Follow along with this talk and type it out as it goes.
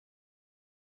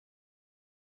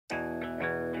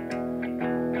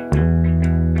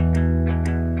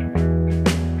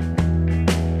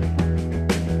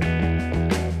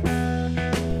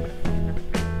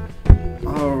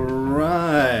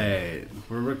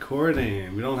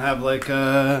recording. We don't have like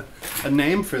a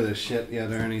name for this shit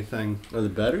yet or anything. Are the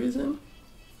batteries in?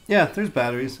 Yeah, there's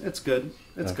batteries. It's good.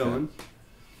 It's going.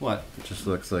 What? It just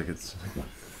looks like it's...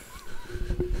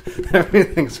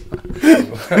 Everything's fine.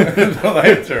 The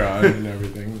lights are on and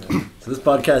everything. So this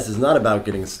podcast is not about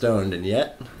getting stoned, and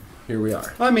yet, here we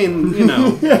are. I mean, you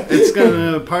know, it's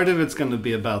gonna... Part of it's gonna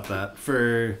be about that.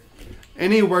 For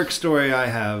any work story I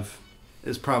have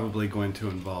is probably going to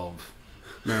involve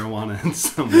marijuana in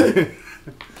some way.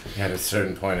 At a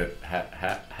certain point, it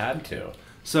had to.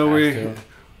 So we're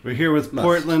here with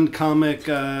Portland comic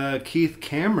Keith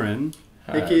Cameron.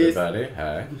 Hi, Hey, Keith. everybody.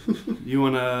 Hi. You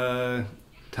wanna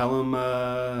tell him?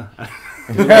 Tell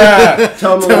them about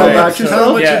Tell yourself.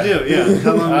 him what Yeah. you do. Yeah,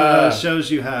 tell him shows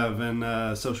you have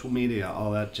and social media,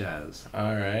 all that jazz.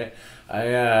 All right.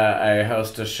 I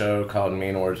host a show called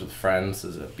Mean Words with Friends.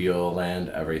 It's at Buell Land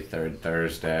every third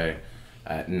Thursday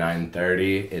at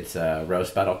 9:30. It's a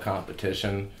roast battle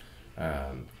competition.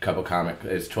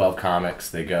 It's 12 comics.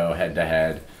 They go head to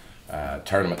head,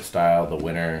 tournament style. The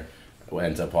winner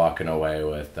ends up walking away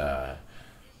with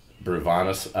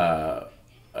Bruvana's a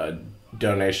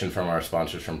donation from our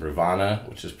sponsors from Bruvana,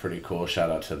 which is pretty cool. Shout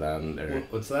out to them.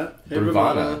 What's that?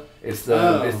 Bruvana. It's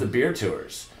the beer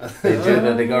tours. They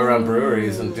they go around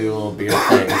breweries and do little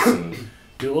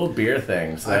beer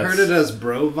things. I heard it as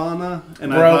Brovana,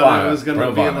 and I thought it was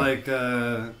gonna be like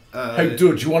hey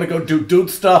dude, you want to go do dude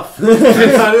stuff? I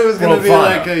thought it was gonna be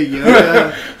like a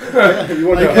yoga. You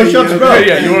want Like to push ups, a bro?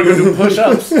 Yeah, you want to go do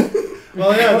push-ups?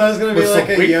 Well, yeah, that was gonna be With like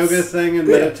some a weights. yoga thing and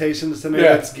meditation center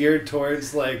Yeah. that's geared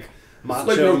towards like macho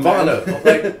It's like Nirvana,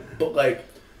 men. but like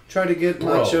Try to get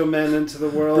Bro. macho men into the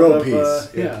world Bro of peace.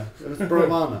 yeah, it was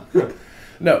Brovana.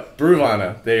 no,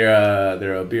 Bruvana.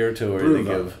 They're a beer tour.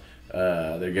 Bruva.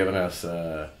 They're giving us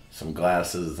some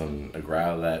glasses and a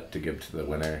growlet to give to the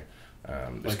winner.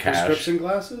 There's Like cash. prescription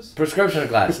glasses, Prescription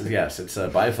glasses, yes. It's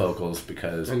bifocals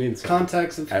because I need some.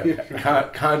 contacts of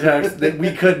contacts that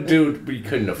we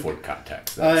couldn't afford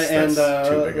contacts. That's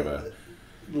too big of a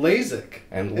LASIK.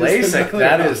 and It's LASIK. another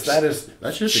That is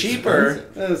That's just cheaper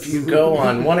expensive. if you go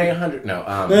on 1-800. No,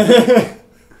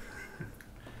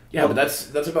 yeah, but that's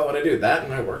about what I do. That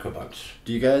and I work a bunch.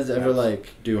 Do you guys ever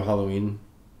do Halloween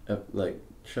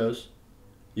shows?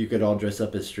 You could all dress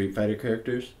up as Street Fighter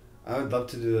characters. I would love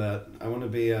to do that. I want to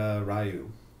be Ryu.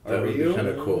 Or That would be Ryu? kind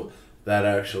of cool. That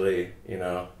actually,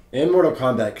 And Mortal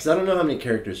Kombat, because I don't know how many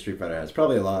characters Street Fighter has.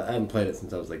 Probably a lot. I haven't played it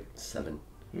since I was 7.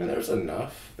 I mean, there's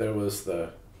enough. There's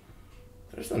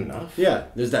enough. Yeah,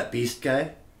 there's that Beast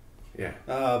guy. Yeah.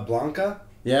 Blanca.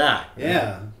 Yeah.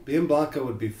 Yeah, being Blanca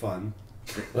would be fun.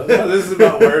 Well, this is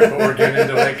about work, but we're getting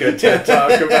into a TED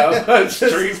Talk about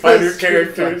Street Fighter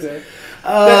characters.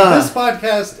 This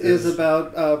podcast is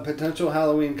about potential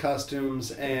Halloween costumes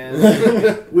and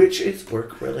Which is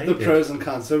work related. the pros and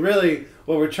cons. So really,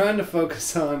 what we're trying to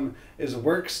focus on is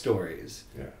work stories.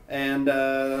 Yeah. And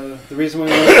the reason we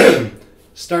want to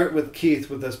start with Keith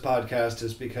with this podcast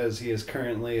is because he is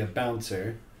currently a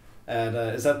bouncer. At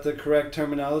is that the correct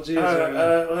terminology?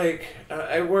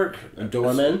 I work A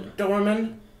doorman?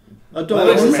 Doorman. A That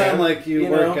doesn't doorman. sound like you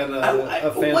work at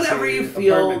a fancy whatever you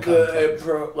feel apartment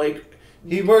complex.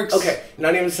 He works. Okay,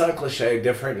 not even sound cliche.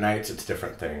 Different nights, it's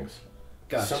different things.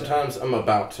 Gotcha. Sometimes I'm a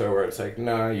bouncer where it's like,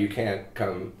 no, you can't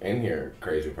come in here,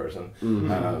 crazy person.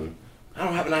 Mm-hmm. I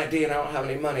don't have an ID and I don't have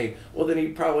any money. Well, then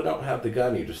you probably don't have the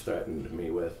gun you just threatened me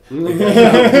with.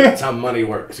 That's how money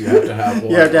works. You have to have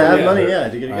one. You have to have money, Yeah.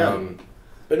 to get a gun.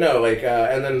 But no,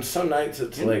 and then some nights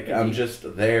it's like I'm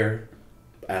just there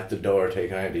at the door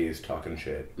taking IDs, talking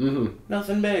shit. Mm-hmm.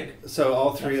 Nothing big. So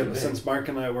all three of us, Nothing big. since Mark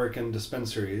and I work in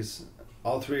dispensaries,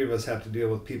 all three of us have to deal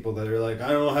with people that are like, I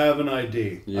don't have an ID.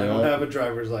 I don't Yeah. have a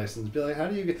driver's license. Be like, how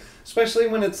do you get... Especially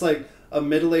when it's like a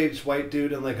middle-aged white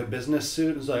dude in like a business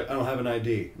suit is like, I don't have an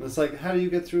ID. And it's like, how do you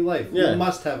get through life? Yeah. You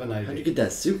must have an ID. How'd you get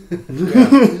that suit? Yeah,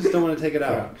 you just don't want to take it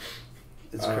out.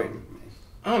 Yeah. It's crazy.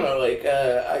 I don't know,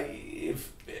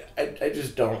 I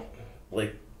just don't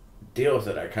deal with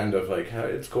it. I kind of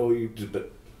it's cool,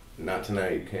 but not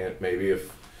tonight. You can't. Maybe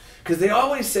because they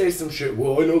always say some shit.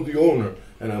 Well, I know the owner,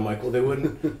 and I'm like, well, they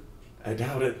wouldn't. I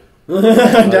doubt it.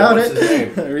 I doubt what's it. His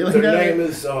name? I really Their doubt name it.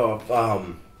 is all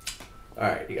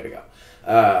right. You gotta go.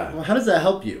 Well, how does that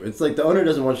help you? It's like the owner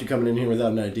doesn't want you coming in here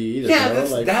without an ID either. Yeah, you know?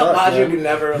 that's, Like, that fuck, logic man.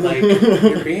 never,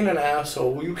 you're being an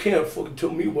asshole. You can't fucking tell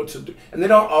me what to do. And they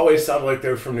don't always sound like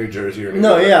they're from New Jersey or New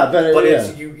No, York. yeah, but yeah.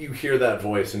 it's, you hear that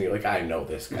voice and you're like, I know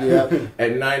this guy. Yeah.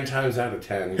 And 9 times out of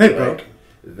 10, Hey, you're bro. like,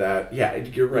 that, yeah,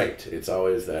 you're right. It's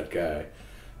always that guy.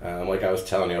 Like I was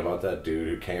telling you about that dude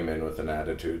who came in with an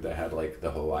attitude that had like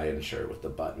the Hawaiian shirt with the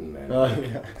button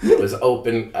and it was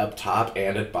open up top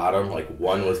and at bottom. Like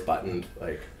one was buttoned.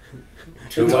 Like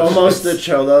it's almost a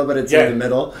cholo, but it's in the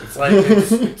middle. It's like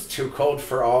it's too cold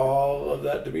for all of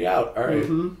that to be out. All right.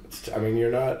 I mean,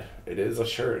 you're not. It is a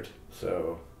shirt,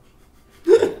 so.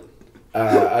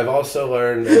 I've also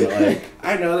learned that, like,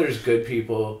 I know there's good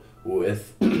people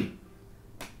with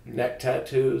neck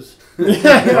tattoos,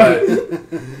 but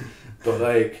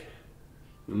like,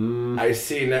 I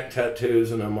see neck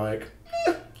tattoos and I'm like,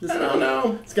 I don't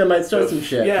know. This guy might start some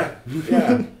shit. Yeah.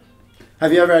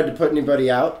 Have you ever had to put anybody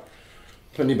out?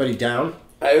 Put anybody down?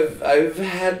 I've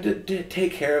had to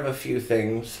take care of a few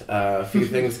things. A few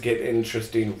things get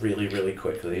interesting really, really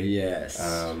quickly. Yes.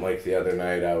 Like the other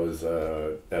night, I was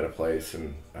at a place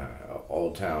in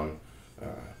Old Town,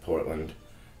 Portland,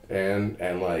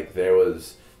 and like there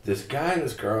was this guy and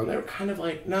this girl, and they were kind of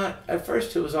like not. At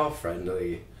first, it was all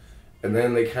friendly, and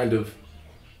then they kind of.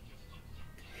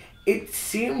 It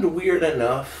seemed weird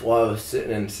enough while I was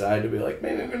sitting inside to be like,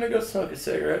 maybe I'm gonna go smoke a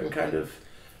cigarette and kind of.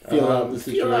 Feel out the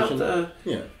situation.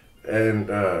 And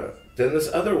then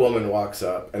this other woman walks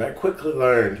up, and I quickly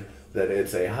learned that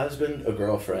it's a husband, a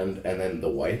girlfriend, and then the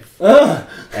wife.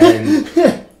 And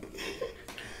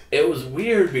it was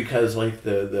weird because like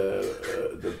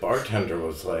the bartender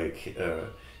was like,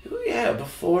 yeah,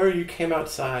 before you came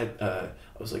outside, I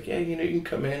was like, yeah, you know, you can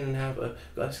come in and have a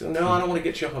glass. No, I don't want to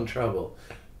get you all in trouble.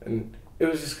 And it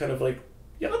was just kind of like,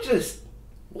 y'all just,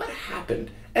 what happened?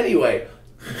 Anyway.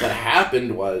 What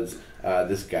happened was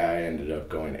this guy ended up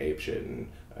going apeshit and,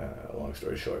 long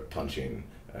story short, punching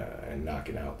and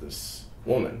knocking out this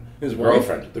woman. His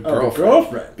girlfriend. The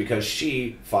girlfriend. Because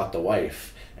she fought the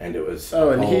wife. And it was a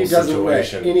and he doesn't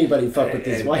situation. Let anybody fuck with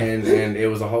his wife. And it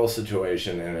was a whole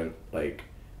situation. And, like,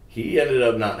 he ended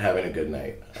up not having a good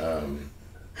night.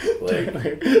 Like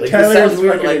this sounds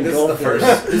weird. Like this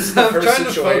is the first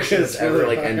situation that's ever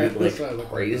like ended like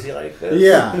crazy like this.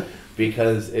 Yeah.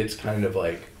 Because it's kind of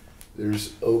like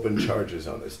there's open charges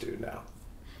on this dude now.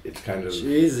 It's kind of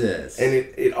Jesus, and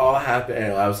it all happened.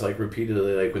 And I was like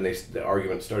repeatedly like when the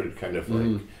argument started, kind of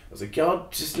like I was like, y'all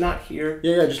just not here.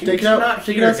 Yeah, just take it out. Not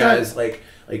take here, it outside. guys. Like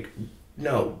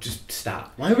no, just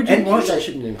stop. Why would you want that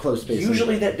shit in enclosed space?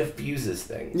 Usually that diffuses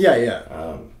things.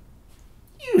 Yeah.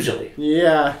 Usually.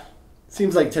 Yeah.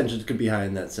 Seems like tensions could be high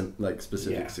in that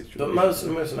specific situation. But most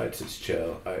nights it's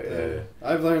chill.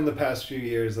 I've learned the past few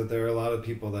years that there are a lot of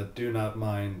people that do not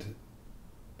mind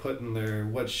putting their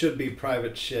what should be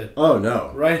private shit. Oh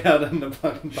no! Right out in the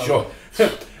fucking public.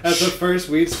 Sure. At the first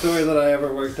weed store that I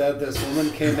ever worked at, this woman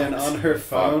came in on her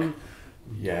phone,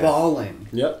 bawling,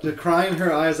 crying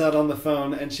her eyes out on the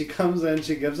phone, and she comes in,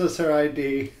 she gives us her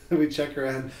ID, we check her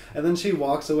in, and then she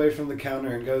walks away from the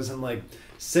counter and goes and like.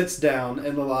 Sits down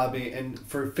in the lobby and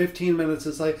for 15 minutes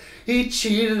it's like, he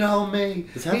cheated on me.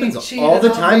 This happens all the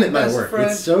time at my work. Friend.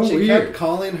 It's so weird. She kept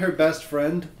calling her best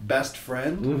friend.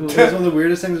 Mm-hmm. It was one of the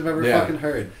weirdest things I've ever fucking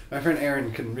heard. My friend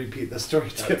Erin can repeat the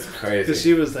story too. That's crazy. Because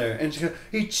she was there. And she goes,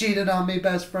 he cheated on me,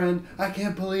 best friend. I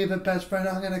can't believe it, best friend.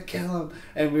 I'm going to kill him.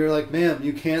 And we were like, ma'am,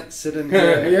 you can't sit in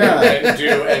here and do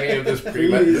any of this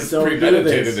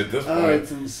premeditated at this point. Oh,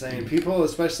 it's insane. People,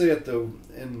 especially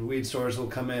in weed stores, will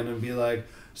come in and be like,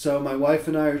 so my wife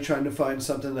and I are trying to find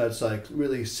something that's like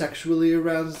really sexually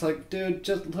aroused. It's like, dude,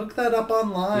 just look that up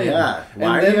online. Yeah.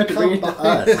 Why do you have to bring it to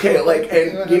us? Okay, like,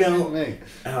 and you know,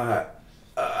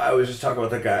 I was just talking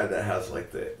about the guy that has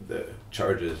like the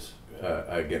charges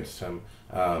against him.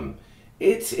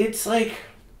 It's like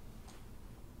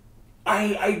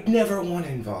I never want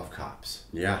to involve cops.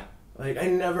 Yeah. Like I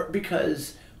never,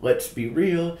 because let's be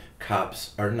real,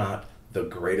 cops are not the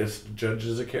greatest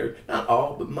judges of character. Not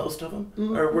all, but most of them.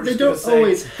 Or we're they just don't say,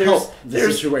 always help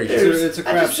the situation. It's a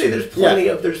crap shoot.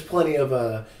 There's plenty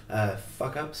of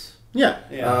fuck ups. Yeah.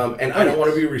 And I don't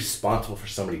want to be responsible for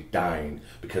somebody dying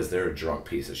because they're a drunk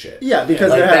piece of shit. Yeah, because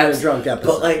like, they're having a drunk episode.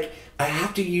 But like, I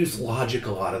have to use logic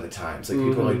a lot of the times. Like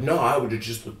people are like, no, I would have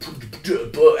just, and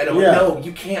I'm like, no,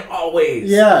 you can't always.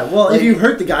 Yeah, well, like, if you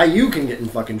hurt the guy, you can get in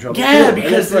fucking trouble. Yeah,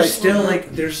 because there's still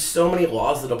like, there's so many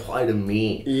laws that apply to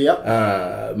me.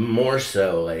 Yep. More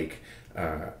so, like,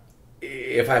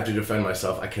 if I have to defend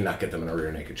myself, I cannot get them in a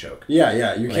rear naked choke.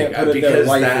 Yeah, you can't put their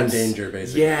life in danger,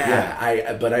 basically.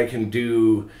 But I can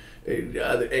do.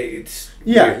 It's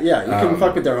you can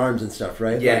fuck with their arms and stuff,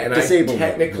 right? Yeah, like, and disable I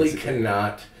technically them,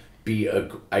 cannot be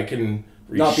I can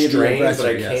not be restrain, aggressor,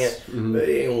 but I can't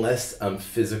unless I'm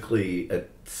physically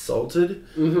assaulted.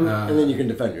 And then you can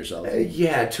defend yourself.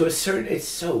 To a certain, it's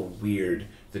so weird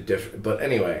the different. But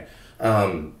anyway,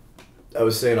 I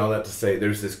was saying all that to say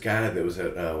there's this guy that was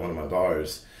at one of my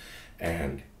bars,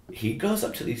 and he goes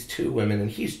up to these two women, and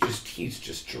he's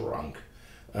just drunk.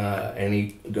 And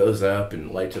he goes up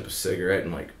and lights up a cigarette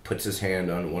and like puts his hand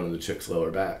on one of the chicks'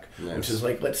 lower back, which is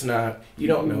like, let's not. You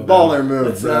don't know baller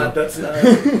move.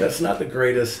 That's not the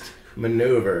greatest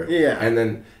maneuver. Yeah. And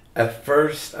then at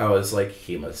first I was like,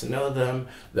 he must know them.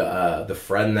 The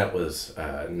friend that was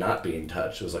not being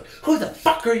touched was like, who the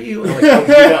fuck are you? And I'm like,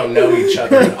 oh, you don't know each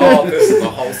other at all. This is the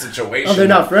whole situation. Oh, they're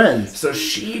not friends. So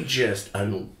she just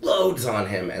unloads on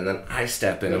him, and then I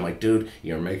step in. I'm like, dude,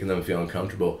 you're making them feel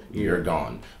uncomfortable. You're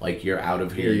gone. Like, you're out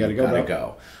of here. You gotta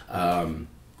go.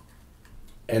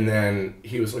 And then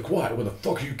he was like, what? What the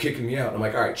fuck are you kicking me out? I'm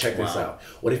like, all right, check this out.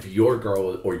 What if your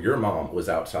girl or your mom was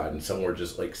outside and some dude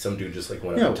just went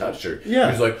up and touched her?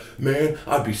 Yeah. He's like, man,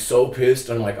 I'd be so pissed.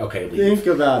 I'm like, okay, leave. Think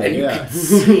about it, and you can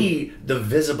see the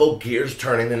visible gears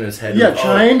turning in his head. Yeah,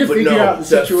 trying to figure out the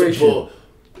situation.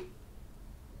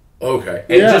 Okay.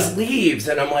 And just leaves.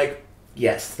 And I'm like,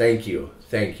 yes, thank you.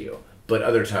 But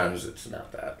other times it's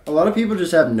not that. A lot of people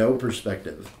just have no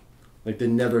perspective. Like, they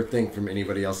never think from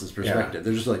anybody else's perspective. Yeah.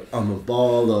 They're just like, I'm a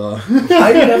baller.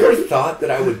 I never thought that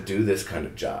I would do this kind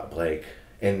of job, like,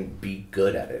 and be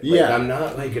good at it. Like, yeah. I'm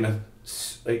not, like, I'm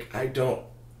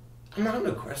not an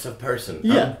aggressive person.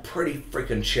 Yeah. I'm pretty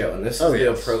freaking chill. And this is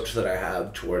the approach that I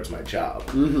have towards my job.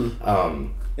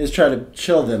 Mm-hmm. Is try to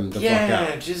chill them the fuck out.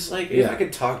 Yeah, just, like, if I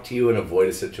could talk to you and avoid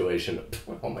a situation,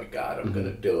 oh, my God, I'm going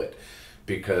to do it.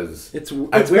 Because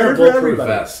I wear a bulletproof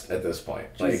vest at this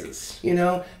point. Jesus.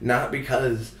 Like, not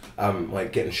because I'm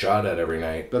like getting shot at every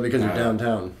night. But because you're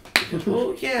downtown.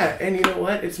 Well, yeah, and you know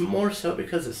what? It's more so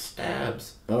because it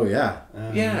stabs. Oh, yeah.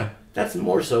 Yeah, that's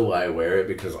more so why I wear it,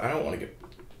 because I don't want to get...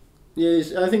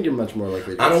 Yeah, I think you're much more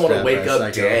likely to I don't want to wake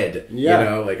up dead.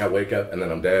 Yeah. Like I wake up and then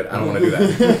I'm dead. I don't want to do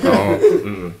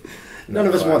that. None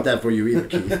of us want that for you either,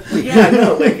 Keith. Yeah,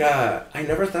 no, like, I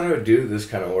never thought I would do this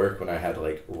kind of work when I had,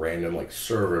 like, random, like,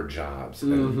 server jobs.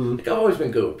 And, like, I've always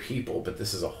been good with people, but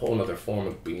this is a whole other form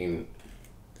of being...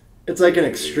 It's like an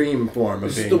extreme form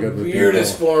of being good with people. It's the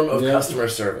weirdest form of customer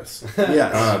service.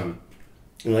 Yes.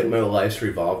 And, like, my life's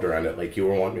revolved around it. Like, you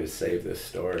were wanting me to save this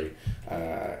story.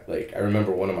 Like, I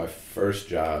remember one of my first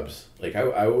jobs. Like,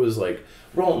 I was, like,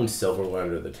 rolling silverware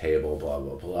under the table, blah,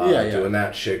 blah, blah. Doing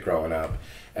that shit growing up.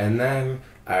 And then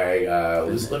I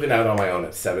was living out on my own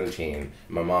at 17.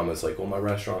 My mom was like, well, my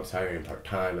restaurant's hiring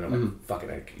part-time. And I'm like,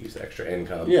 fucking, I could use extra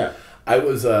income. Yeah. I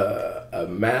was a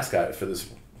mascot for this...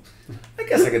 I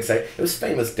guess I could say it was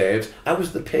Famous Dave's. I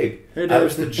was the pig. Hey, I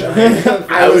was the giant.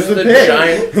 I was the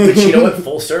giant. But you know what?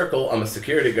 Full circle. I'm a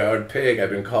security guard pig. I've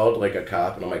been called like a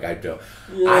cop, and I'm like, I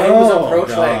was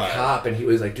approached by a cop, and he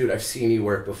was like, dude, I've seen you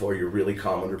work before. You're really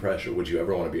calm under pressure. Would you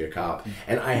ever want to be a cop?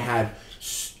 And I had.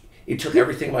 It took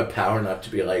everything in my power not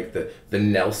to be like the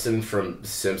Nelson from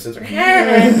Simpsons. Like, no,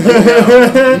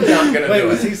 not gonna Wait, do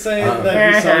was it. he saying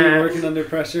that he saw you working under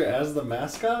pressure as the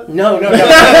mascot? No,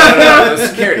 the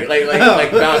security,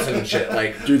 like bouncing and shit.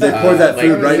 Like, dude, they poured that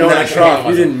food right in that trough.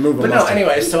 You didn't move a muscle. But no,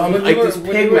 anyway, so I'm like this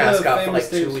pig mascot for like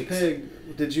 2 weeks.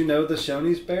 Did you know the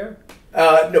Shoney's bear?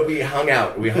 No, we hung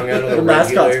out. We hung out on the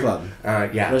Mascots Club.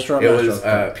 Yeah, Restaurant it was.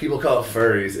 Club. People call it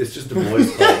furries. It's just a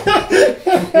boys' club.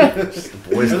 Just a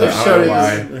boys' club. I don't know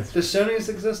why. Does Shoney's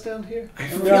exist down here? I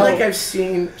feel like I've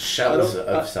seen shells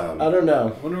of some. I don't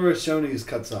know. I wonder where Shoney's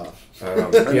cuts off.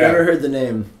 I've never heard the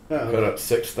name. Put up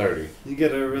 6:30. You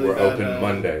get a really We're bad, open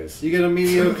Mondays. You get a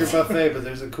mediocre buffet, but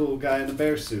there's a cool guy in a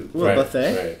bear suit. Right,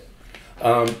 buffet?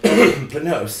 Right. But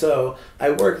no, so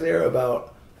I worked there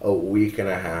about a week and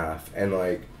a half, and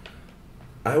like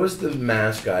I was the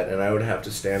mascot, and I would have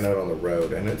to stand out on the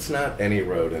road, and it's not any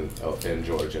road in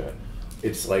Georgia.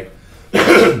 It's like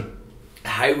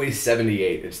Highway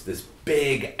 78. It's this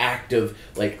big, active,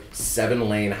 like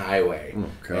 7-lane highway. Oh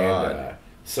God. And,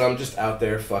 so I'm just out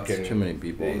there fucking... There's too many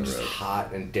people on the just road.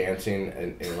 hot and dancing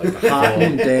and like... Hot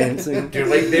and dancing? Dude,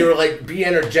 like, they were like, be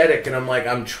energetic, and I'm like,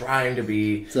 I'm trying to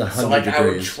be... It's 100 so, like, degrees. I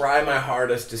would try my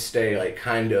hardest to stay, like,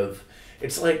 kind of...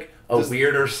 It's like a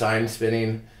weirder sign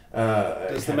spinning...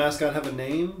 Does the mascot have a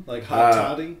name? Like Hot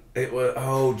Toddy? It was...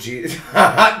 Oh, geez.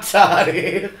 Hot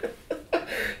Toddy.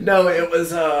 No, it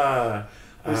was...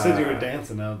 You said you were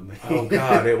dancing out in the heat. Oh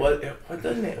God! What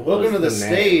the name? Welcome to the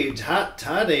stage, Hot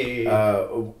Toddy.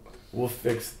 We'll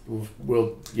fix.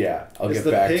 We'll yeah. I'll Is get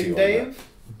the back pig to you. Dave?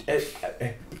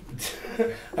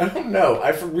 I don't know. I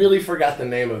really forgot the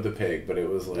name of the pig, but it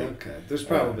was like okay. There's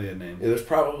probably a name. Yeah, there's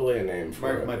probably a name for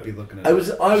Mark it. might be looking at. I was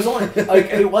only like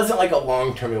it wasn't like a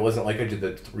long term. It wasn't like I did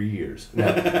the 3 years. No,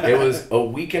 it was a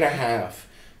week and a half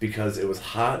because it was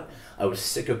hot. I was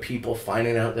sick of people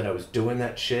finding out that I was doing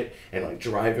that shit and like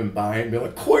driving by and being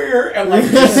like queer and like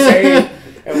just saying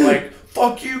and like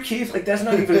fuck you, Keith. Like, that's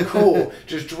not even cool.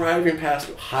 Just driving past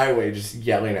the highway, just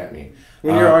yelling at me.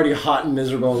 When you're already hot and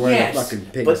miserable and wearing a fucking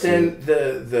pig but suit.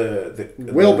 then the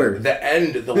Wilbur.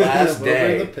 the last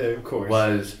day the pig, of course.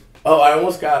 was... Oh, I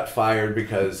almost got fired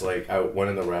because, like, I went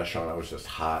in the restaurant, I was just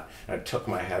hot, and I took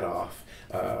my head off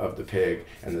of the pig,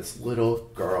 and this little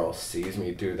girl sees me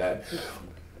do that,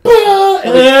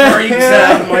 and it freaks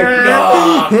out. I'm like,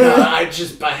 no, God, I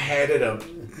just beheaded a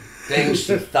thing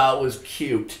she thought was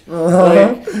cute,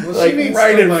 like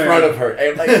right in front of her,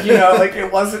 and, like, you know, like,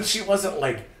 she wasn't,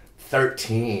 like,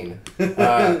 13.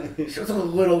 She was a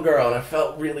little girl, and I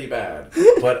felt really bad.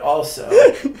 But also,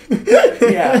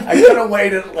 yeah, I could have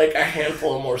waited like a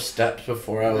handful of more steps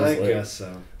before I was. I guess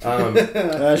so.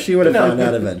 She would have found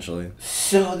out eventually.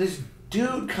 So this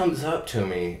dude comes up to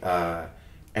me,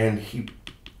 and he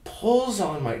pulls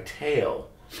on my tail.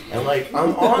 And, like,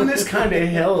 I'm on this kind of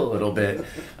hill a little bit,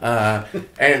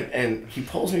 and he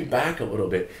pulls me back a little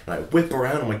bit, and I whip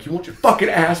around. I'm like, you want your fucking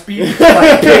ass beat by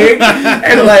a pig?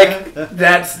 And, like,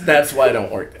 that's why I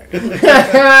don't work there.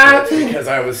 That's because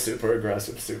I was super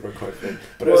aggressive super quickly.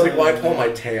 But I was like, why pull my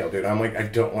tail, dude? I'm like, I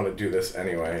don't want to do this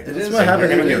anyway. It is what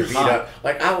happening. You're gonna get beat up.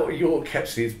 Like, you will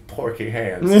catch these porky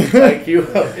hands. Like, you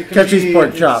catch these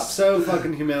pork chops. It's so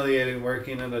fucking humiliating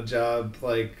working in a job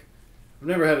like. I've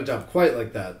never had a job quite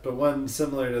like that, but one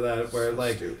similar to that where,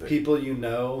 like, people you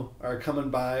know are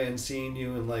coming by and seeing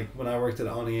you, and, like, when I worked at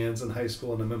Auntie Anne's in high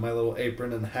school and I'm in my little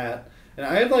apron and hat, and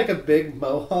I had, like, a big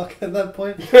mohawk at that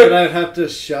point that I'd have to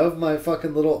shove my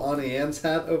fucking little Auntie Anne's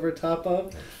hat over top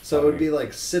of, so it would be,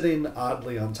 like, sitting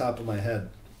oddly on top of my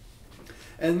head.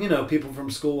 And, you know, people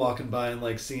from school walking by and,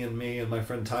 like, seeing me and my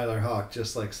friend Tyler Hawk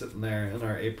just, like, sitting there in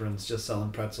our aprons just selling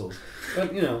pretzels.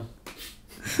 But, you know...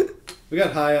 We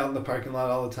got high out in the parking lot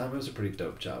all the time. It was a pretty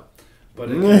dope job. But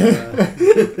but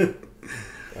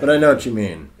I know what you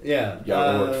mean. Yeah. You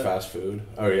ever worked fast food?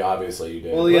 Oh, yeah, obviously you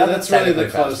did. Well, yeah, that's really the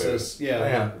closest.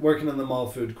 Yeah, working in the mall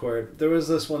food court. There was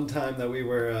this one time that we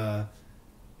were...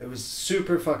 it was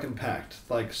super fucking packed.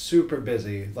 Like, super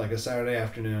busy. Like, a Saturday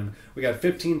afternoon. We got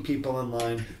 15 people in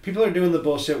line. People are doing the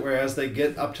bullshit where as they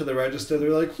get up to the register,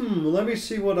 they're like, let me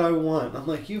see what I want. I'm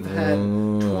like, you've had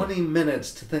 20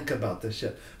 minutes to think about this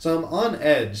shit. So I'm on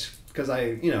edge because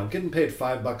getting paid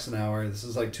 $5 an hour. This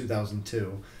is like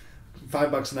 2002.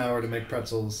 $5 an hour to make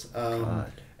pretzels.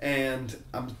 And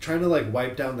I'm trying to, like,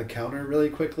 wipe down the counter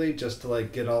really quickly just to,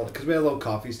 like, get all... Because we had a little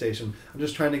coffee station. I'm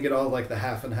just trying to get all, like, the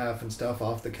half and half and stuff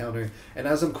off the counter. And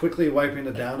as I'm quickly wiping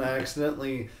it down, I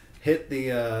accidentally hit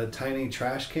the tiny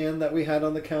trash can that we had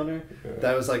on the counter.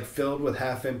 That was, like, filled with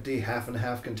half-empty,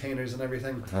 half-and-half containers and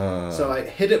everything. So I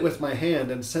hit it with my hand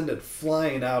and send it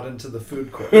flying out into the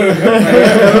food court.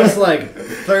 It goes, like,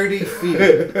 30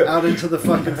 feet out into the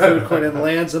fucking food court and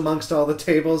lands amongst all the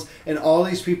tables. And all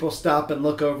these people stop and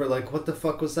look over like, what the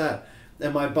fuck was that?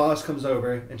 And my boss comes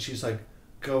over and she's like,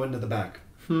 go into the back.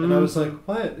 And I was like,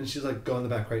 what? And she's like, go in the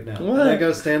back right now. What? And I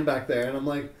go stand back there and I'm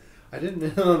like... I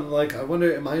didn't know. I'm like, I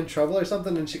wonder, am I in trouble or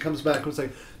something? And she comes back and was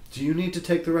like, do you need to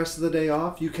take the rest of the day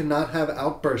off? You cannot have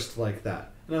outbursts like that.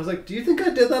 And I was like, do you think I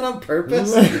did that on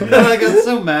purpose? And I got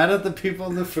so mad at the people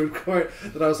in the food court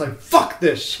that I was like, fuck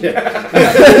this shit. Take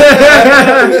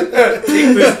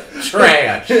this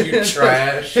trash, you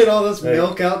trash. Hit all this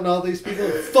milk out and all these people.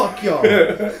 Fuck y'all.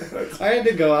 I had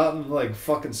to go out and, like,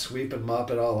 fucking sweep and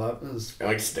mop it all up. It was... And,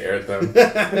 like, stare at them.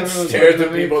 Stare at the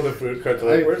people in the food court.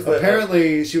 Like, where's that?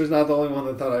 Apparently, she was not the only one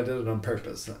that thought I did it on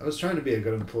purpose. I was trying to be a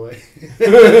good employee.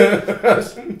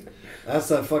 That's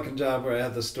that fucking job where I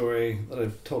had the story that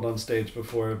I've told on stage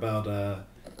before about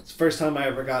it's the first time I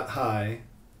ever got high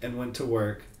and went to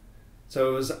work.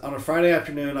 So it was on a Friday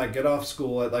afternoon. I get off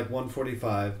school at like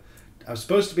 1:45. I was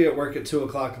supposed to be at work at 2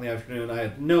 o'clock in the afternoon. I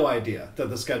had no idea that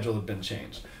the schedule had been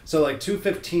changed. So like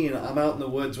 2:15, I'm out in the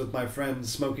woods with my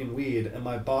friends smoking weed, and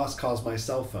my boss calls my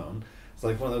cell phone. It's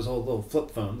like one of those old little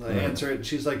flip phones. I answer it, and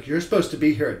she's like, you're supposed to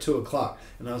be here at 2 o'clock.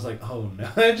 And I was like, oh no.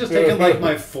 I had just taken like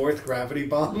my 4th gravity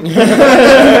bomb. And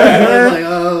I was like,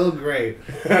 oh, great.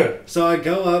 So I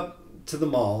go up to the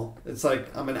mall. It's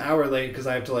like I'm an hour late because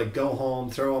I have to like go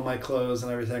home, throw on my clothes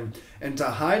and everything. And to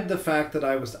hide the fact that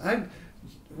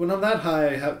when I'm that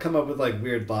high, I come up with like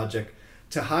weird logic.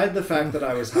 To hide the fact that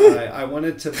I was high, I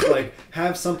wanted to like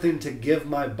have something to give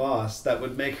my boss that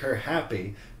would make her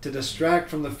happy to distract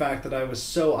from the fact that I was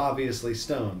so obviously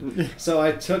stoned. So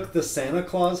I took the Santa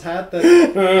Claus hat that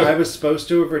I was supposed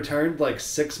to have returned like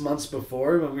 6 months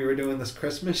before when we were doing this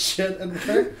Christmas shit at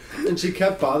her, and she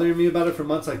kept bothering me about it for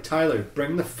months, like, Tyler,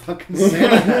 bring the fucking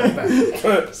Santa hat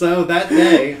back. So that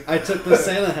day, I took the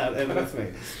Santa hat in with me.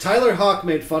 Tyler Hawk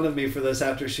made fun of me for this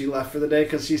after she left for the day,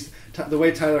 because the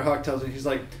way Tyler Hawk tells me, he's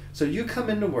like, so you come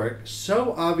into work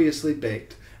so obviously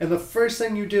baked, and the first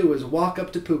thing you do is walk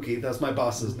up to Pookie, that's my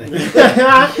boss's name,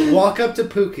 walk up to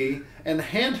Pookie and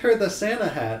hand her the Santa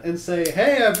hat and say,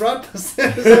 hey, I brought the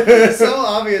Santa hat. It's so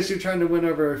obvious you're trying to win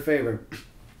over her favor.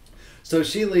 So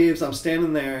she leaves, I'm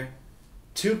standing there,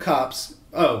 2 cops.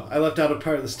 Oh, I left out a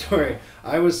part of the story.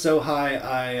 I was so high,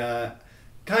 I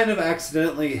kind of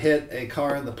accidentally hit a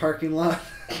car in the parking lot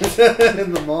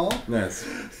in the mall. Nice.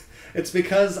 It's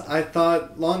because I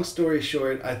thought, long story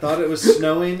short, I thought it was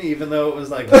snowing even though it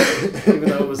was like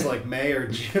May or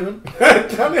June. I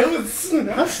thought it was snowing.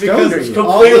 Because it's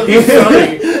completely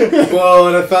sunny. Well,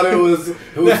 and I thought it was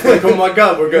like, oh my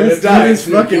god, we're gonna die. It's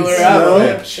fucking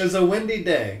avalanche. It was a windy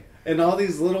day. And all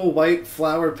these little white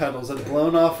flower petals had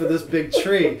blown off of this big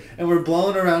tree and were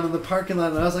blowing around in the parking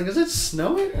lot. And I was like, is it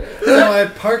snowing? So I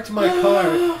parked my car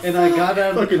and I got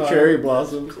out of the car. Fucking cherry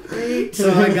blossoms.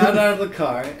 So I got out of the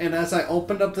car, and as I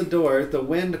opened up the door, the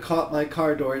wind caught my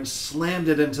car door and slammed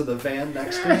it into the van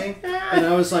next to me. And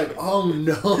I was like, oh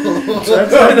no.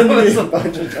 That's happened to me a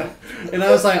bunch of times. And I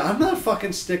was like, I'm not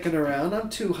fucking sticking around. I'm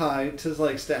too high to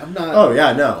like stay. I'm not. Oh,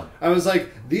 yeah, no. I was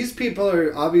like, these people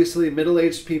are obviously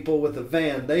middle-aged people with a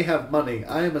van. They have money.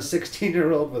 I am a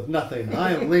 16-year-old with nothing.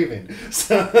 I am leaving.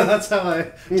 So that's how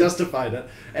I justified it.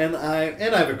 And I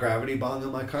have a gravity bong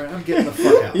in my car. I'm getting the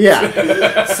fuck out.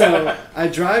 Yeah. So I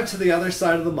drive to the other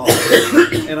side of the mall,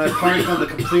 and I park on the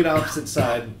complete opposite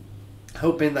side,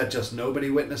 hoping that just nobody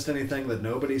witnessed anything, that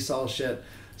nobody saw shit.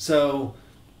 So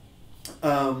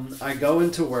I go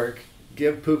into work,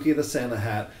 give Pookie the Santa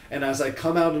hat, and as I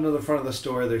come out into the front of the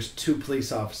store, there's 2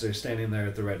 police officers standing there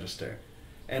at the register.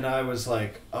 And I was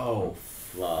like, oh,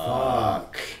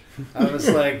 fuck. I was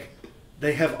like,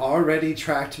 they have already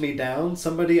tracked me down.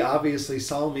 Somebody obviously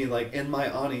saw me, like, in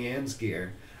my Auntie Anne's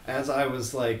gear. As I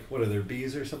was like, what are there,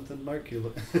 bees or something, Mark? You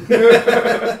look.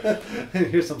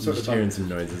 Here's some sort of hearing some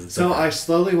noises. So I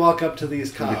slowly walk up to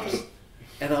these cops,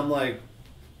 and I'm like,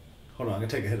 hold on, I'm going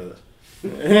to take a hit of this.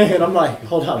 And I'm like,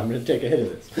 hold on, I'm going to take a hit of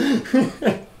this.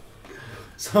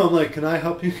 So I'm like, can I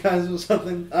help you guys with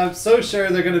something? I'm so sure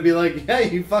they're going to be like, yeah,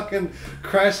 you fucking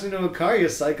crashed into a car, you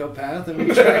psychopath, and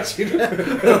we tracked you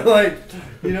down. Like,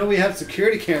 we have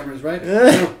security cameras, right?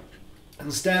 So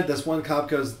instead, this one cop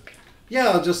goes, yeah,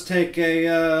 I'll just take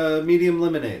a medium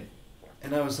lemonade.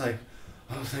 And I was like,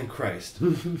 oh, thank Christ.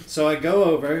 So I go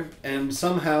over, and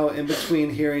somehow in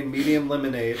between hearing medium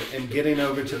lemonade and getting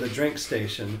over to the drink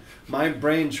station, my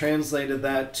brain translated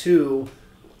that to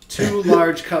 2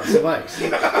 large cups of ice.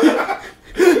 So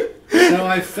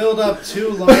I filled up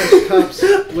 2 large cups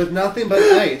with nothing but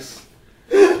ice,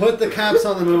 put the caps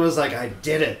on them, and was like, I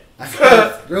did it. I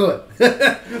got through it.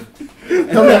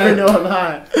 They'll never know I'm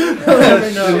high.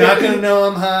 They're not going to know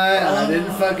I'm high. I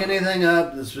didn't fuck anything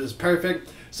up. This was perfect.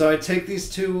 So I take these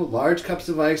 2 large cups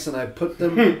of ice and I put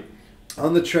them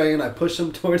on the tray and I push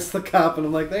them towards the cop and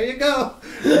I'm like, there you go.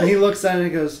 And he looks at it and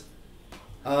he goes,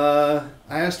 I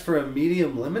asked for a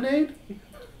medium lemonade?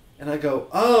 And I go,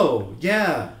 oh,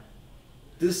 yeah.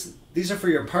 These are for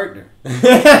your partner.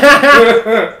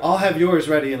 I'll have yours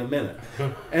ready in a minute.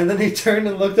 And then he turned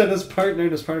and looked at his partner,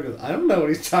 and his partner goes, I don't know what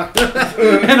he's talking about.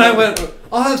 And I went,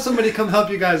 I'll have somebody come help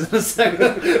you guys in a second.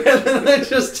 And then I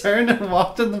just turned and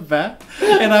walked in the back.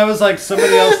 And I was like,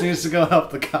 somebody else needs to go help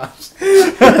the cops.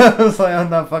 I was like, I'm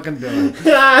not fucking doing it.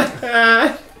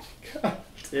 God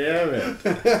damn it.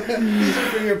 These are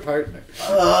for your partner.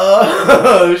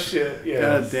 Oh, shit. Yes.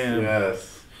 God damn. Yes.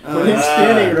 He's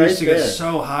standing right I used to get there.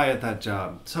 so high at that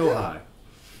job. So high.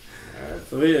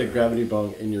 So we had a gravity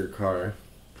bong in your car.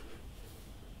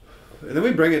 And then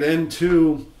we bring it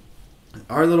into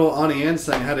our little Auntie Anne's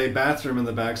thing had a bathroom in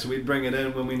the back, so we'd bring it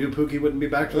in when we knew Pookie wouldn't be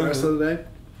back for the rest of the day.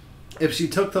 If she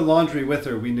took the laundry with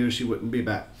her, we knew she wouldn't be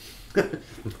back.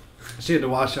 She had to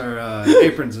wash our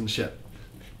aprons and shit.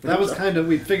 That was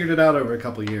we figured it out over a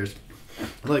couple of years.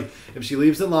 Like, if she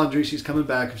leaves the laundry, she's coming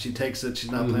back. If she takes it,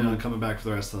 she's not planning on coming back for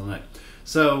the rest of the night.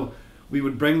 So we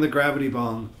would bring the gravity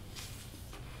bong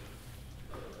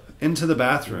into the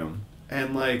bathroom,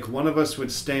 and like one of us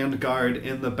would stand guard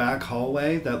in the back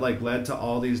hallway that like led to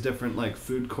all these different like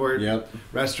food court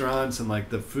restaurants and like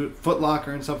the Foot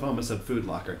Locker and stuff. I almost said Food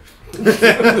Locker.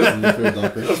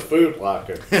 Food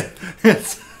Locker.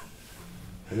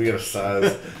 We got a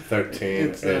size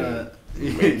 13.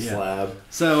 Made slab.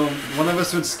 So one of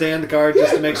us would stand guard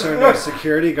just to make sure no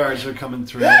security guards are coming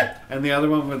through, and the other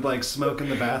one would like smoke in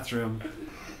the bathroom,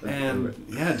 and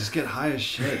yeah, just get high as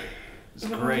shit. It's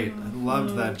great. I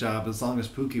loved that job as long as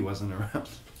Pookie wasn't around.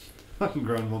 Fucking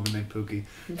grown woman named Pookie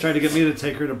tried to get me to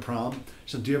take her to prom.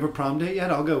 She said, "Do you have a prom date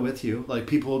yet? I'll go with you." Like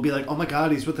people will be like, "Oh my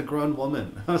god, he's with a grown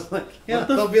woman." I was like, "Yeah."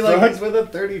 They'll be like, "He's with a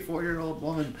 34-year-old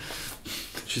woman."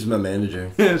 She's my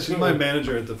manager. Yeah, she's my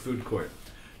manager at the food court.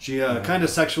 She kind of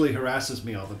sexually harasses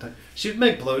me all the time. She'd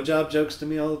make blowjob jokes to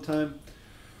me all the time.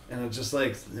 And I'm just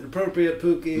like, inappropriate,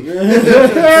 Pookie.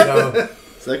 So,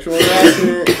 sexual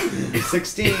harassment.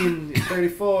 16, you're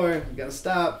 34, you gotta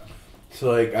stop. So,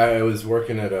 like, I was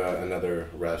working at another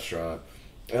restaurant.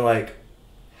 And, like,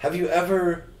 have you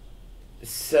ever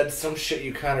said some shit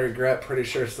you kind of regret, pretty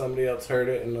sure somebody else heard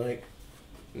it, and, like,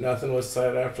 nothing was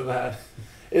said after that?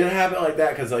 It happened like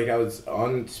that because, like, I was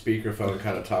on speakerphone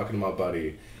kind of talking to my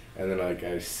buddy. And then, like,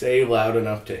 I say loud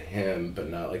enough to him, but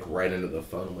not, like, right into the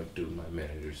phone. I'm like, dude, my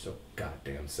manager's so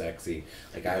goddamn sexy.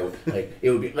 Like, I would, like,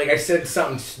 it would be, like, I said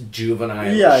something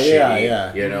juvenile.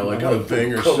 Yeah. You know, like, oh, a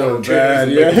thing or so so bad,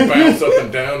 yeah. Bounce up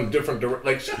and down in different directions.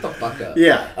 Like, shut the fuck up.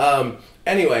 Yeah.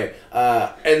 Anyway,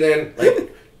 and then,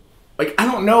 like, I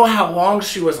don't know how long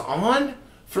she was on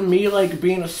for me, like,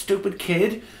 being a stupid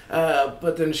kid.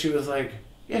 But then she was like,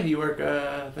 yeah, you work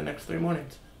the next 3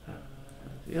 mornings.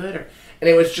 See you later. And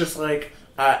it was just like,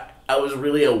 I was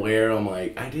really aware. I'm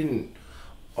like, I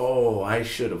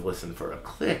should have listened for a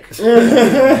click.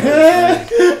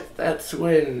 That's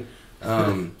when,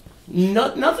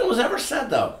 nothing was ever said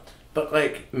though. But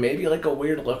like, maybe like a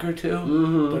weird look or two.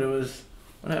 Mm-hmm. But it was,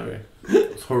 whatever.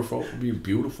 It's her fault for being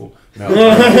beautiful. No.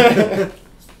 I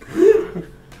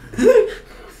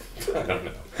don't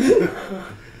know.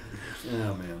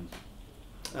 Oh man.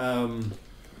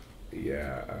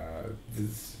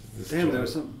 Damn, there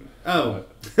was something. Oh,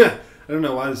 I don't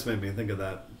know why this made me think of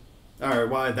that, or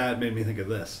why that made me think of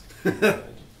this.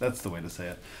 That's the way to say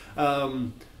it.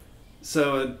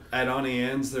 So at Auntie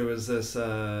Anne's, there was this.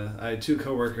 I had 2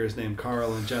 coworkers named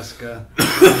Carl and Jessica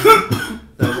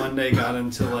that one day got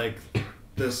into like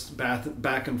this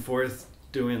back and forth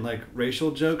doing like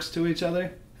racial jokes to each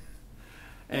other,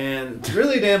 and it's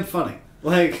really damn funny.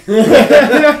 Like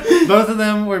both of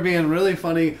them were being really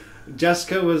funny.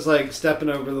 Jessica was like stepping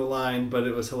over the line, but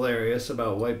it was hilarious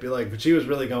about white. But she was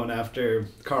really going after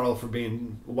Carl for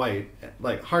being white,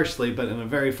 like harshly, but in a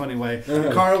very funny way.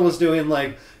 Uh-huh. Carl was doing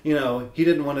like, you know, he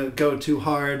didn't want to go too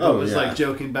hard, but was like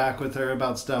joking back with her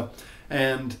about stuff.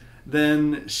 And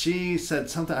then she said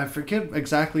something, I forget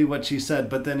exactly what she said,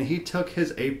 but then he took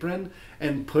his apron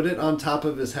and put it on top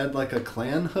of his head like a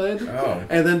Klan hood. Oh.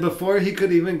 And then before he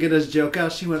could even get his joke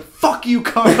out, she went, "Fuck you,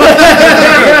 Carl."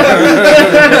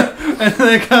 And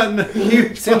they got in a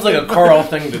huge... Seems like a Carl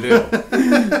thing to do.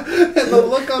 And the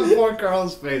look on poor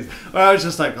Carl's face. Well, I was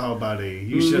just like, oh, buddy,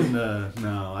 you shouldn't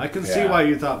no. I can see why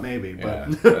you thought maybe, but...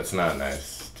 Yeah, that's not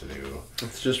nice to do.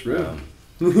 It's just rude.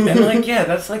 And like, yeah,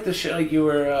 that's like the shit, like you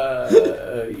were,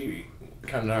 you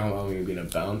kind of talking about me being a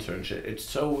bouncer and shit. It's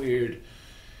so weird.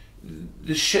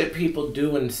 The shit people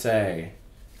do and say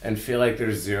and feel like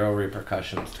there's zero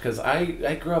repercussions. Because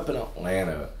I grew up in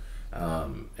Atlanta,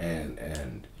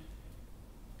 and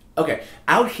okay,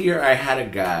 out here I had a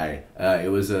guy, it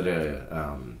was at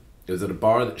a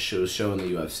bar that was showing the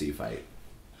UFC fight.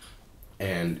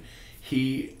 And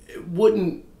he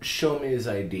wouldn't show me his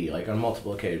ID, like on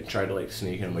multiple occasions, tried to like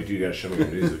sneak in. I'm like, "Do you gotta show me your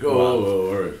ID?" He's like, oh,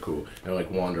 all right, cool. And I like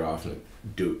wander off and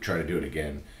try to do it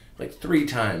again. Like 3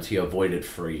 times he avoided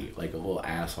free, like a little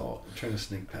asshole. I'm trying to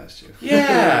sneak past you.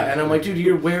 Yeah, and I'm like, dude,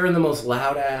 you're wearing the most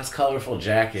loud ass, colorful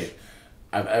jacket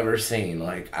I've ever seen.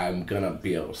 Like, I'm gonna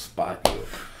be able to spot you.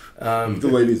 The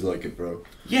ladies like it, bro.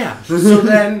 Yeah. So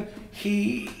then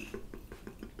he's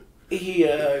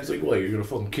like, "What? You're gonna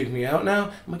fucking kick me out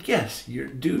now?" I'm like, "Yes, you're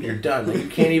done. Like, you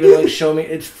can't even like show me.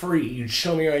 It's free. You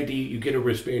show me your ID, you get a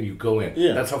wristband, you go in.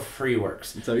 Yeah, that's how free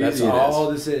works. That's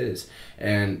all this is."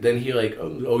 And then he like,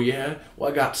 "Oh yeah,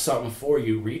 well I got something for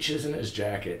you." Reaches in his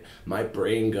jacket. My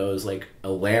brain goes like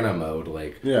Atlanta mode,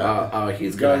 like,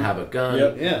 he's gonna have a gun,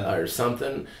 or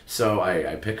something. So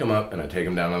I pick him up and I take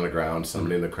him down on the ground.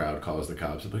 Somebody in the crowd calls the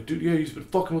cops. I'm like, "Dude, yeah, he's been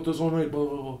fucking with us all night." Blah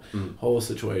blah blah. Whole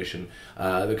situation.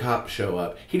 The cops show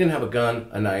up. He didn't have a gun,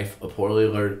 a knife, a poorly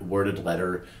worded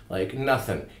letter, like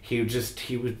nothing. He just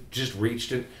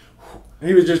reached it.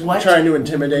 He was just trying to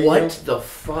intimidate you. What the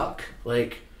fuck?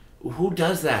 Like, who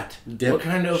does that? What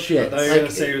kind of shit? I thought you were gonna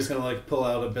say he was gonna like pull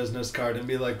out a business card and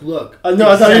be like, "Look."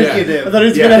 No, I thought he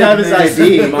was gonna have his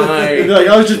ID. Like,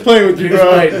 I was just playing with you,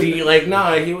 bro. ID. Like,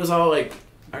 nah, he was all like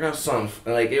I got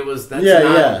something. Like, it was, that's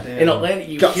not, in Atlanta,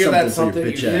 you hear that something,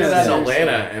 you hear that in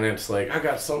Atlanta, and it's like, I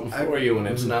got something for you, and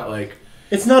it's not like,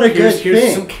 it's not a good thing.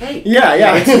 Here's some cake.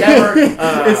 Yeah. It's never,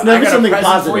 it's never something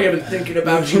positive. For you. I've been thinking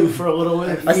about you for a little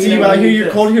bit. I see you out here,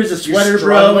 you're cold, here's a sweater,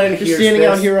 bro. You're standing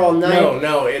out here all night.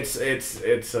 No, it's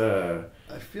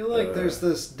I feel like there's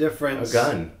this difference. A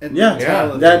gun. In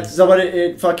that's what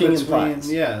it fucking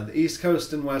implies. Yeah, the East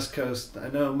Coast and West Coast. I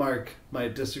know Mark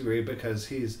might disagree because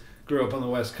he's grew up on the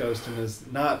West Coast and is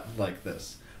not like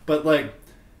this. But, like,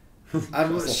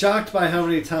 I'm shocked by how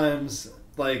many times,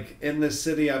 like, in this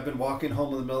city I've been walking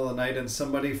home in the middle of the night and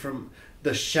somebody from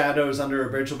the shadows under a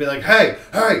bridge will be like, hey!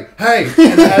 And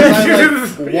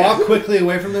as I walk quickly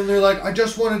away from them, they're like, I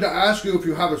just wanted to ask you if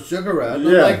you have a cigarette. And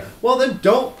I'm like, well, then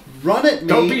don't run at me.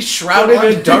 Don't be shrouded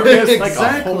in darkness like a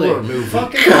Exactly. horror movie.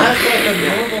 Fucking act like a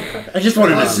normal person. I just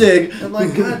wanted a cig. And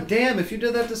like, god damn, if you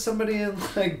did that to somebody in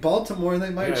like Baltimore,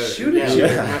 they might shoot at you.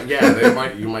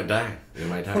 You might die. You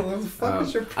might die. What the fuck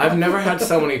is your problem? I've never had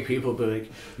so many people be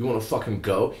like, you want to fucking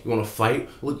go? You want to fight?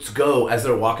 Let's go. As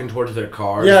they're walking towards their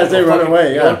car. Yeah, as they run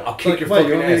away, I'll kick your fucking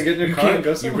you want me ass. to get in your car and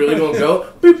go You really gonna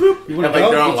go? Boop, boop. You want And to like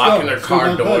go? they're Let's unlocking go. their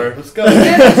car door. Let's go.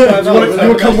 You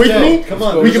want to come with me? Come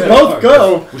on. We can both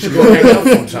go. We should go hang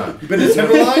out sometime. You been to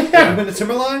Timberline? You been to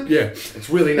Timberline? Yeah. It's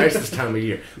really nice this time of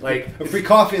year. Like, A free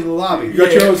coffee in the lobby. You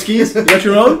got your own skis? You got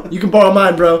your own? You can borrow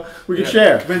mine, bro. We can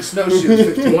share. You been snowshoes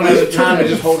 15 one at a time and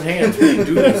just hold hands when you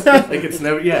do this. Like, it's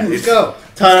never, Let's go.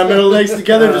 Tie our middle legs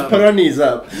together, just put our knees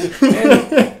up.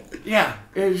 And, yeah,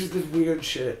 it was just this weird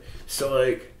shit. So,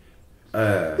 like,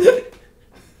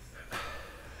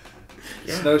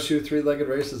 Snowshoe three-legged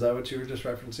race, is that what you were just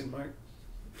referencing, Mark?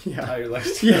 Yeah. Tie your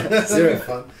legs Yeah. together. That'd be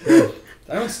fun.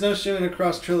 I went snowshoeing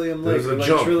across Trillium Lake. There's a like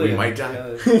jump. Trillium. We might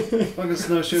die. Fucking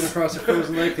snowshoeing across a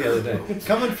frozen lake the other day.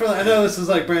 Coming from, I know this is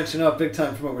like branching off big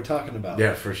time from what we're talking about.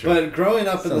 Yeah, for sure. But growing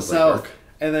up in the Sounds like South work.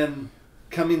 and then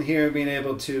coming here and being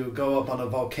able to go up on a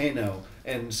volcano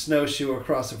and snowshoe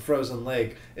across a frozen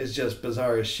lake is just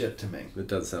bizarre as shit to me. It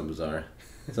does sound bizarre.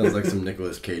 Sounds like some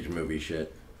Nicolas Cage movie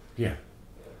shit. Yeah.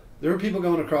 There were people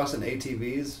going across in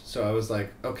ATVs, so I was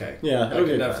like, okay, Yeah, I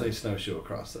can definitely snowshoe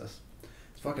across this.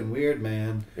 It's fucking weird,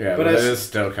 man. Yeah, but it is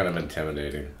still kind of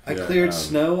intimidating. I cleared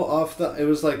snow off it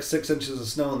was like 6 inches of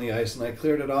snow on the ice, and I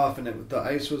cleared it off, and the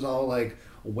ice was all like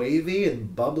wavy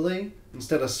and bubbly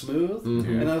instead of smooth.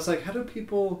 Mm-hmm. And I was like, how do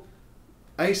people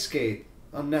ice skate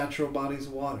on natural bodies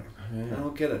of water? I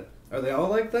don't get it. Are they all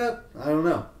like that? I don't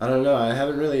know. I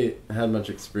haven't really had much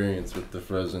experience with the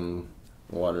frozen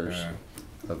waters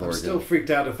of Oregon. I'm still freaked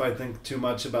out if I think too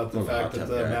much about the fact that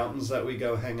the right. mountains that we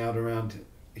go hang out around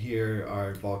here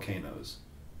are volcanoes.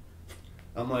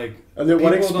 I'm like, And then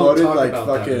one people don't exploded talk like about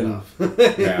fucking. that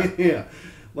enough. Yeah. Yeah.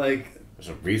 Like, There's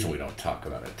a reason we don't talk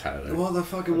about it, Tyler. well, the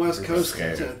fucking West We're Coast,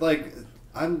 scared. like,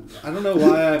 I don't know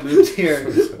why I moved here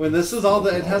when this is all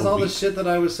it has all the shit that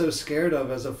I was so scared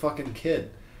of as a fucking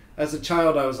kid. As a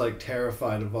child, I was like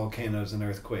terrified of volcanoes and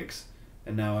earthquakes,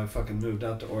 and now I fucking moved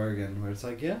out to Oregon, where it's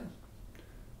like, yeah,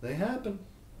 they happen.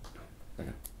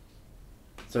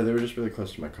 So they were just really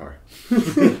close to my car.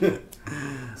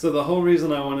 So the whole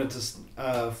reason I wanted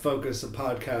to focus a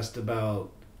podcast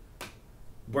about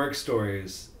work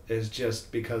stories is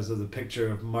just because of the picture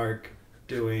of Mark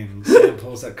doing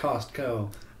samples at Costco,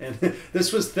 and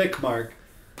this was thick Mark.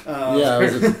 Yeah,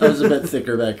 I was a bit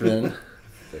thicker back then.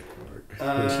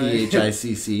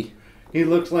 THICC. He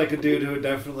looked like a dude who would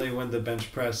definitely win the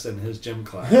bench press in his gym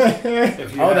class.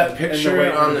 That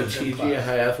picture on the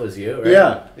TGIF was you, right?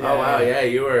 Yeah. Oh, wow, yeah,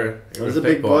 you were I was a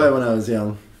big boy when I was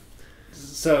young.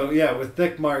 So, yeah, with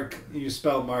thick Mark, you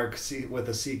spell Mark with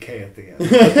a CK at the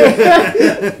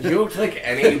end. You looked like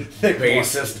any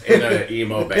bassist in an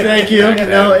emo band. Thank you.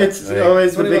 No, it's like,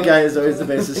 always the big guy is always the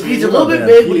bassist. He's a little bit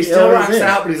big, but he still rocks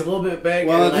out, but he's a little bit big.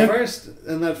 Well, at first,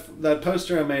 in that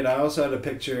poster I made, I also had a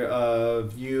picture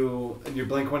of you in your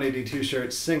Blink-182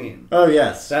 shirt singing. Oh,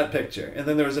 yes. That picture. And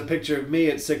then there was a picture of me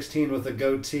at 16 with a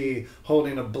goatee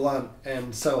holding a blunt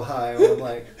and so high on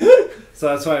like... So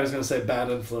that's why I was going to say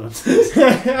bad influences.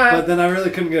 But then I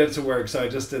really couldn't get it to work, so I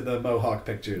just did the Mohawk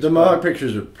pictures. The Mohawk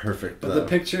pictures are perfect, But the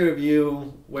picture of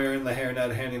you wearing the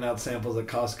hairnet handing out samples at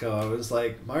Costco, I was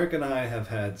like, Mark and I have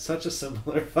had such a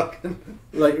similar fucking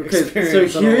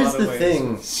experience. So here's the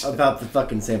thing about the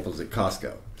fucking samples at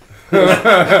Costco.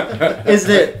 Is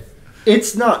that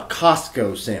it's not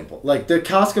Costco sample. Like, the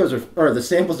the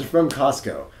samples are from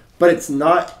Costco. But it's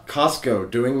not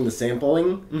Costco doing the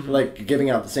sampling, like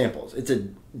giving out the samples. It's a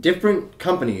different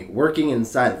company working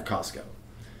inside of Costco.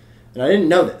 And I didn't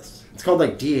know this. It's called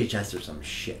like DHS or some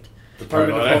shit.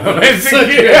 Department of Homeland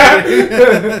Security.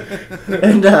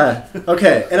 And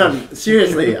okay, and I'm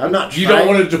seriously, I'm not. You don't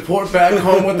want to deport back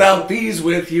home without these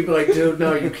with you. Be like, dude,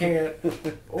 no, you can't.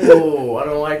 Oh, I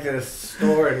don't like this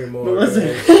store anymore. But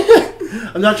listen,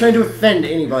 I'm not trying to offend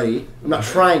anybody. I'm not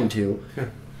trying to.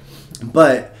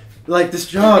 But like this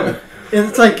job,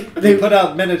 it's like they put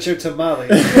out miniature tamales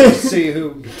to see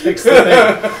who takes the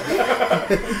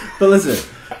bait. But listen,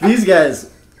 these guys.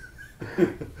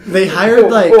 They hired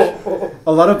like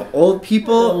a lot of old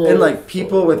people and like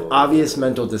people with obvious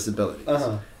mental disabilities.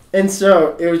 And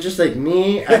so it was just like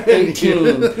me at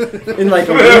 18 in like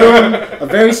a room, a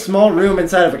very small room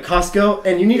inside of a Costco.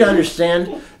 And you need to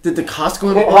understand that the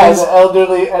Costco employees,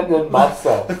 elderly and then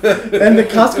myself, and the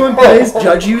Costco employees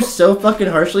judge you so fucking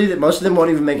harshly that most of them won't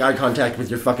even make eye contact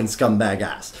with your fucking scumbag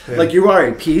ass. Yeah. Like you are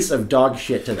a piece of dog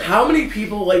shit to them. How many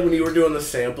people like when you were doing the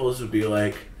samples would be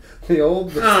like, the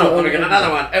old, I'm gonna get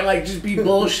another one, and like just be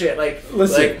bullshit. Like,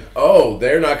 listen, like, oh,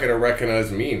 they're not gonna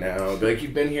recognize me now. Be like,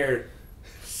 you've been here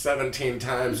 17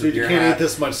 times. Dude, you can't eat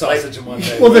this much sausage in one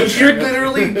day. Well, the trick,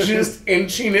 literally just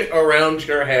inching it around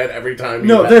your head every time.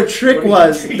 No, their trick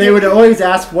was they would always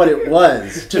ask what it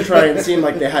was to try and seem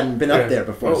like they hadn't been up there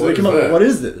before. So they come up with, what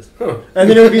is this? Huh. And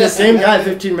then it would be the same guy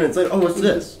 15 minutes later. Oh, what's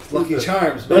this? Lucky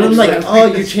Charms. And I'm like,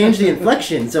 oh, you changed the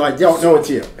inflection, so I don't know it's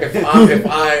you.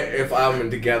 If I'm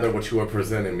together, what you are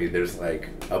presenting me, there's like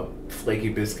a flaky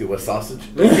biscuit with sausage.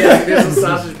 Yeah, there's a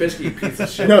sausage biscuit, you piece of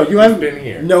shit. No, you have been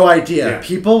here. No idea. Yeah.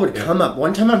 People would come up.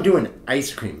 One time I'm doing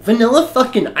ice cream. Vanilla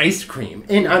fucking ice cream.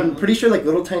 And I'm pretty sure like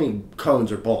little tiny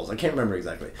cones or bowls. I can't remember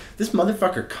exactly. This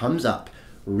motherfucker comes up,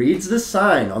 reads the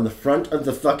sign on the front of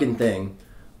the fucking thing,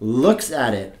 looks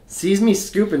at it, sees me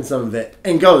scooping some of it,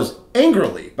 and goes,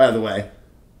 angrily, by the way,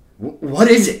 what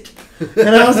is it?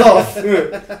 And I was all,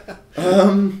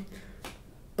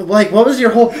 like, what was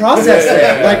your whole process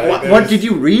there? Like, what did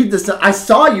you read the sign? I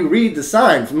saw you read the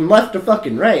sign from left to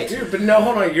fucking right. Dude, but no,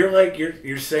 hold on.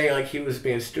 You're saying like he was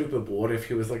being stupid, but what if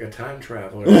he was like a time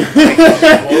traveler? Like, he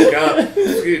just woke up,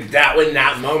 dude, that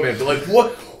moment, but like,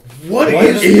 what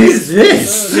is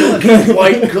this silky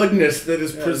white goodness that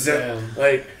is presented?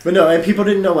 Like, but no, and people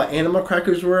didn't know what animal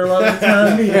crackers were a lot of the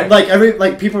time. Yeah.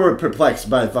 Like people were perplexed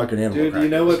by fucking animal crackers. Dude, you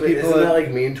know what people isn't that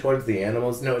like mean towards the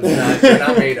animals? No, it's not. They're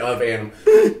not made of animals.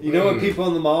 You know what people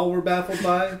in the mall were baffled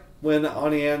by when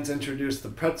Auntie Anne's introduced the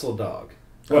pretzel dog?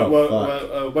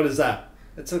 What is that?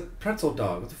 It's a pretzel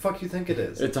dog. What the fuck you think it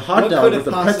is? It's a hot dog with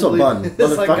a pretzel bun,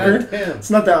 motherfucker. Like, it's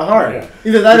not that hard. Yeah.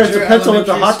 Either that or it's a pretzel with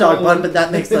a hot dog bun, but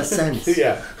that makes less sense.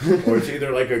 Yeah. Or it's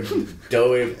either like a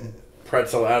doughy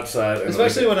pretzel outside.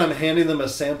 Especially when I'm handing them a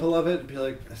sample of it, it'd be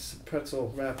like, it's a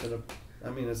pretzel wrapped in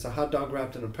it's a hot dog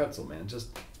wrapped in a pretzel, man.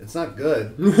 It's not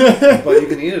good, but you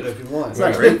can eat it if you want. It's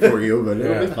not great for you, but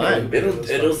it'll be fine.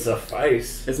 It'll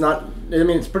suffice. It's not. I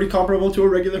mean, it's pretty comparable to a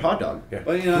regular hot dog. Yeah.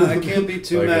 But I can't be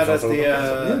too mad at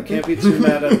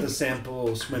the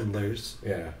sample swindlers.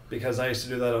 Yeah. Because I used to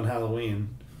do that on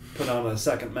Halloween. Put on a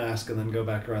second mask and then go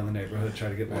back around the neighborhood, try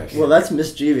to get more. Well, that's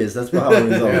mischievous. That's what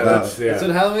Halloween's all about. That's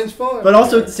what Halloween's for. But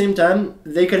also at the same time,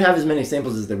 they could have as many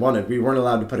samples as they wanted. We weren't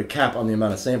allowed to put a cap on the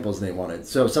amount of samples they wanted.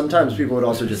 So sometimes people would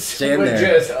also just stand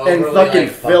there and fucking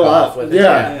fill up.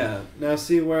 Yeah. Now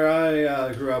see where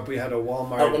I grew up, we had a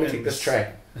Walmart. Oh, let me take this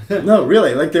tray. No,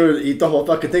 really. Like they would eat the whole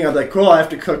fucking thing. I was like, cool, I have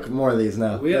to cook more of these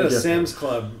now. We had a Sam's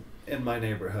Club in my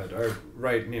neighborhood, or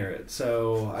right near it.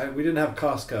 So we didn't have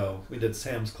Costco. We did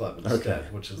Sam's Club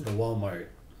instead, which is the Walmart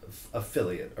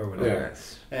affiliate or whatever.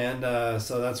 Yes. And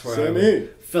so that's where I would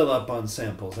fill up on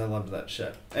samples. I loved that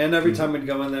shit. And every time we'd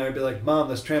go in there, I'd be like, Mom,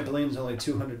 this trampoline's only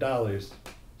 $200.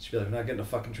 She'd be like, we're not getting a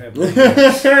fucking trampoline.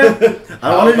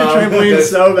 I wanted a trampoline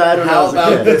so bad when I was a kid.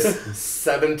 How about this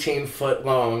 17-foot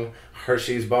long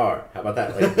Hershey's bar? How about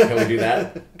that? Like, can we do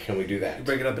that? Can we do that? You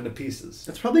break it up into pieces.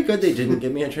 It's probably good they didn't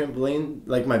give me a trampoline.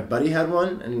 Like, my buddy had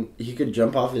one, and he could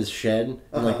jump off his shed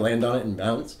and, like, land on it and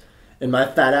bounce. And my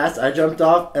fat ass, I jumped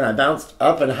off, and I bounced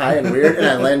up and high and weird, and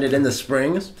I landed in the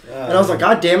springs. And I was like,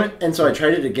 God damn it. And so I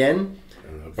tried it again.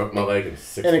 I broke my leg in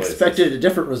 6 and places. Expected a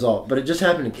different result, but it just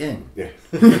happened again. Yeah.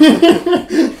 I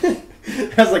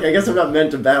was like, I guess I'm not meant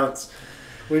to bounce.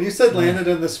 When you said landed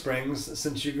in the springs,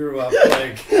 since you grew up,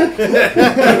 like,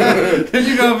 did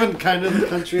you grow up in kind of the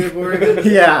country of Oregon?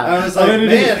 Yeah. I was like,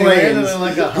 man, he landed in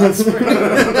like a hot spring.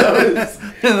 And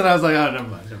then I was like, oh, never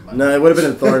mind. No, it would have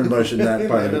been a thorn bush in that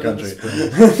part of the country.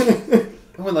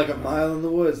 I went like a mile in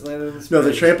the woods, landed in the springs. No,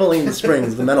 the trampoline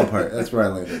springs, the metal part, that's where I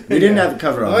landed. We didn't have a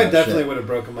cover on I definitely would have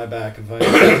broken my back if I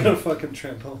had a fucking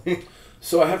trampoline.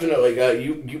 So I have to know, like,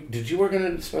 did you work in a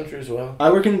dispensary as well?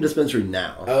 I work in a dispensary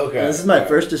now. Okay. And this is my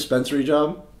first dispensary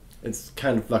job. It's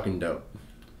kind of fucking dope.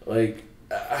 Like,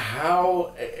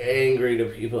 how angry do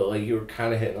people, like you were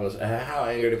kind of hitting on this, how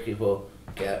angry do people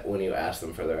get when you ask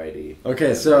them for their ID?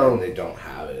 Okay, so... And they don't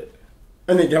have it.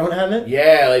 And they don't have it?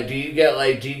 Yeah, like do you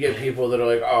get people that are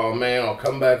like, oh man, I'll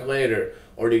come back later?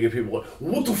 Or do you get people like,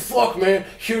 what the fuck, man?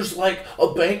 Here's like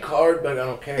a bank card, but I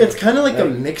don't care. It's kind of like a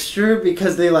mixture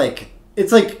because they like,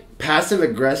 it's like passive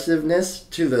aggressiveness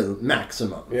to the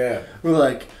maximum. Yeah. We're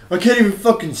like, I can't even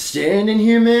fucking stand in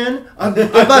here, man. I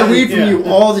buy weed from you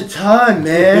all the time,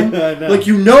 man. Like,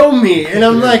 you know me. And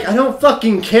I'm like, I don't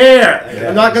fucking care.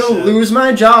 I'm not going to lose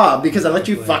my job because I let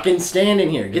you fucking stand in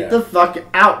here. Get the fuck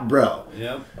out, bro.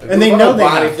 Yep. And they know they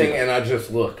body have thing, to. and I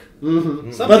just look.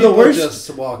 Mm-hmm. Some but the worst, just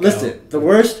walk listen, out. the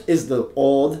worst is the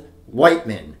old white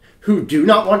men who do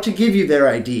not want to give you their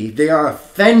ID. They are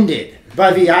offended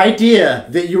by the idea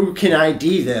that you can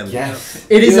ID them. Yes.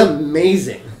 It is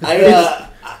amazing.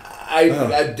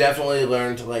 I definitely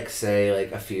learned to like say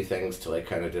like a few things to like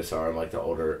kind of disarm like the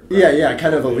older. Yeah,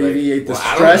 kind of alleviate the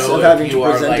stress of having to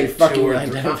present a fucking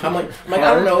identity. I'm like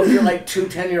I don't know if you're like 2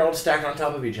 10-year-olds stacked on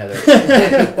top of each other,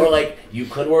 or like you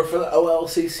could work for the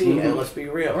OLCC, and let's be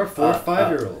real, or 4 or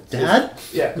 5-year-olds. Dad?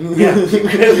 Yeah.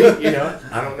 You know,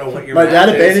 I don't know what your. My dad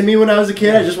abandoned me when I was a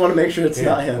kid. I just want to make sure it's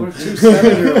not him. Or 2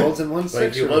 7-year-olds and 1 6-year-old.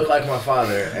 Like you look like my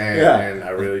father, and I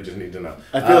really just need to know.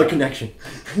 I feel a connection.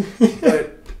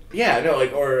 But. Yeah, no,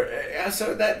 like, or,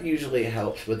 so that usually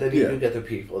helps, but then you do get the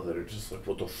people that are just like,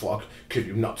 what the fuck, can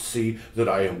you not see that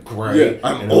I am gray? Yeah,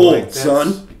 I'm old, like,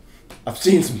 son. I've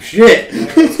seen some shit. Yeah,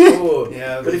 that's cool.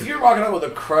 Yeah, but if you're walking out with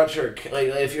a crutch or, like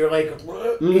if you're like,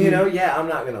 you know, I'm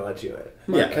not going to let you in.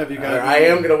 Mark, have you got I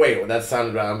am going to wait. Well, that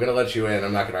sounded bad. I'm going to let you in.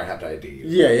 I'm not going to have to ID you.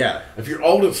 Yeah. If you're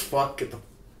old as fuck, get the,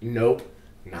 nope.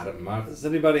 Not at my... Has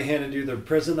anybody handed you their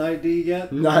prison ID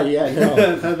yet? Not yet, no.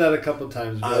 I've had that a couple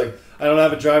times. Like, I don't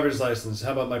have a driver's license.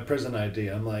 How about my prison ID?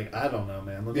 I'm like, I don't know,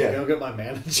 man. Let me go get my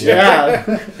manager. Yeah,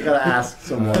 I gotta ask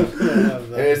someone.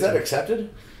 Is that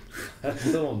accepted? I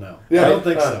still don't know. Yeah, I don't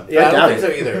think so. Yeah, I don't think so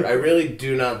either. I really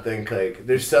do not think, like,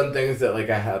 there's some things that,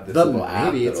 like, I have this little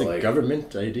app. Maybe it's a like,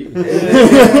 government ID.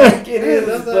 It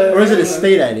is. Or is it a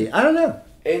state ID? I don't know.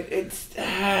 It's...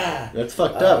 That's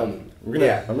fucked up. I'm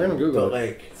gonna Google it.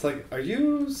 Like, it's like, are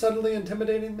you suddenly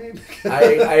intimidating me?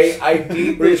 I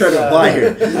did what are you trying to apply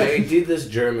here? I did this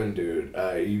German dude.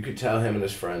 You could tell him and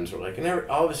his friends were like, and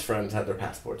all of his friends had their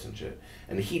passports and shit,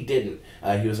 and he didn't.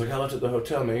 He was like, I left at the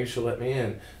hotel, man. You should let me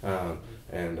in.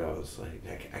 And I was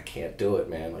like, I can't do it,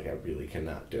 man. Like, I really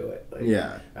cannot do it. Like,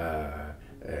 yeah.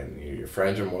 And your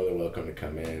friends are more than welcome to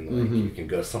come in. Like, you can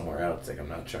go somewhere else. Like, I'm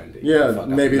not trying to. Yeah,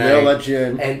 maybe they'll let you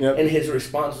in. And his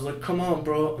response was like, "Come on,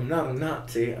 bro, I'm not a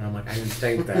Nazi." And I'm like, I didn't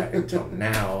think that until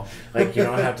now. Like, you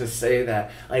don't have to say that.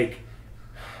 Like,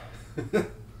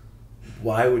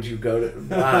 why would you go to?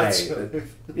 Why?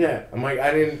 Yeah, I'm like,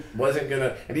 wasn't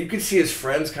gonna. And you could see his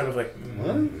friends kind of like,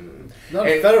 what? Not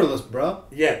a Federalist, bro.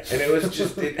 Yeah, and it was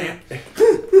just.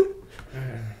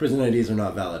 Prison IDs are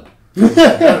not valid. Oh,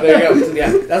 there you go.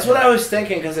 Yeah, that's what I was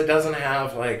thinking because it doesn't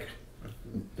have like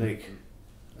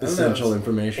essential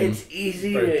information. It's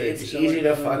easy. It's easy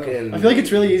to fucking. I feel like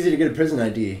it's really easy to get a prison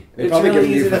ID. They probably really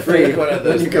give it you for free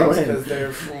when you go in. Because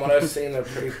they're, from what I've seen, they're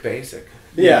pretty basic.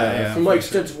 Yeah. From my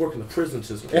extensive work in the prison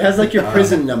system. It has like your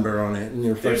prison number on it and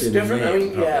your There's fucking different. name. I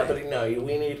mean, yeah, but no,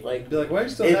 we need like. Be like, why do you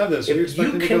still have this? If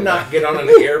you cannot get on an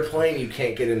airplane, you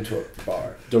can't get into a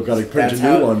bar. Don't gotta print a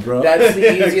new one, bro. That's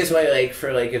the easiest way. Like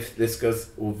for like if this goes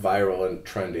viral and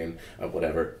trending of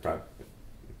whatever.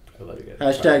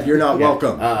 Hashtag you're not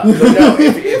welcome. But no,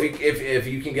 if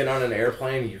you can get on an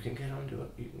airplane, you can get onto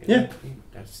it.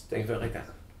 That's think of it like that.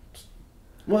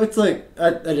 Well, it's like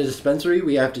at a dispensary,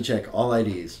 we have to check all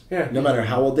IDs. Yeah. No matter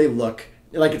how old they look.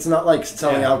 Like, it's not like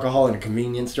selling alcohol in a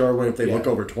convenience store where if they look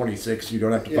over 26, you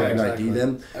don't have to fucking ID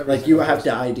them. Like, you have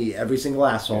to ID every single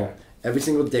asshole, every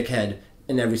single dickhead,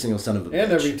 and every single son of a bitch.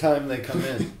 And every time they come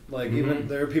in. Like, even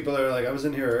there are people that are like, I was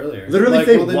in here earlier. Literally, like,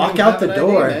 if they walk out the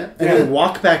door and they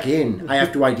walk back in, I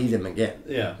have to ID them again.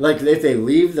 Yeah. Like, if they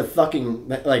leave the fucking,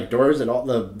 like, doors at all,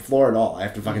 the floor at all, I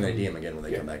have to fucking ID them again when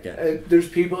they come back in. And there's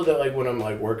people that, like, when I'm,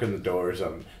 like, working the doors,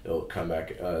 they'll come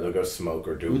back, they'll go smoke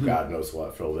or do God knows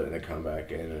what for a little bit, and they come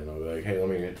back in, and I'll be like, hey, let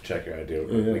me check your ID.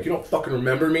 Like, you don't fucking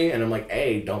remember me? And I'm like,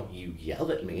 hey, don't you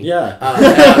yell at me.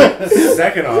 Yeah.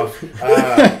 Second off,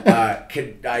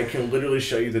 I can literally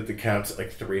show you that the count's at,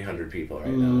 like, 300 people right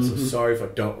now. So sorry if I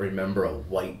don't remember a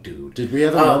white dude. Did we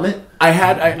have a moment?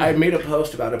 I made a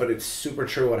post about it, but it's super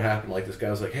true what happened. Like, this guy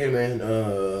was like, hey man,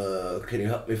 can you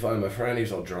help me find my friend?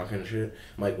 He's all drunk and shit.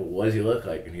 I'm like, well, what does he look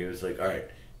like? And he was like, alright,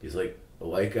 he's like a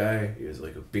white guy, he has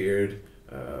like a beard,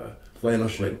 flannel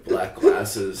shirt, like black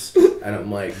glasses, and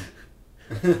I'm like,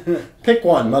 Pick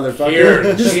one, motherfucker. Here,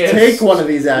 just take one of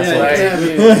these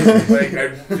assholes.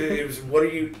 What do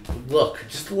you look?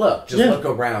 Just look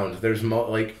around. There's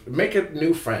make a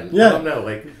new friend. Yeah. I don't know.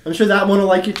 Like, I'm sure that one will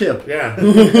like you too. Yeah.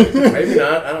 Maybe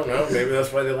not. I don't know. Maybe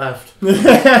that's why they left.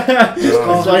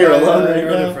 That's why you're alone right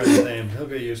your now. other friend's name. He'll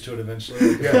get used to it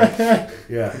eventually.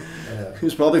 Yeah.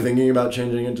 He's probably thinking about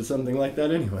changing into something like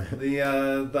that anyway.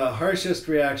 The harshest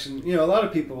reaction, a lot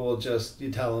of people will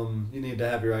you tell them you need to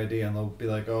have your ID and they'll be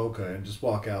like, oh, okay, and just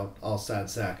walk out all sad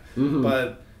sack. Mm-hmm.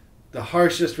 But the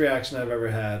harshest reaction I've ever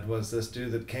had was this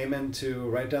dude that came into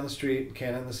right down the street,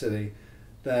 Cannon in the city,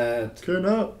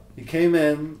 he came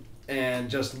in and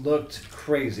just looked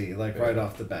crazy, right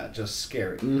off the bat, just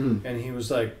scary. Mm-hmm. And he was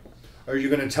like, are you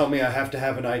going to tell me I have to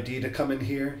have an ID to come in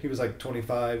here? He was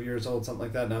 25 years old, something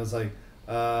like that. And I was like,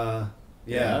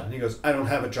 yeah. And he goes, I don't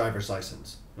have a driver's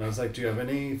license. And I was like, do you have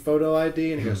any photo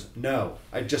ID? And he goes, no,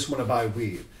 I just want to buy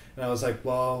weed. And I was like,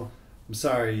 well, I'm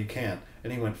sorry, you can't.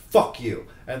 And he went, fuck you.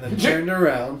 And then turned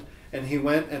around and he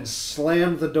went and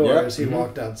slammed the door as he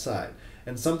walked outside.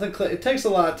 And it takes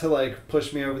a lot to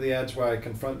push me over the edge where I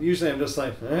confront. Usually I'm just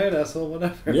like, all right, asshole,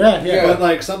 whatever. Yeah.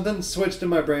 But something switched in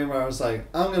my brain where I was like,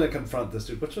 I'm gonna confront this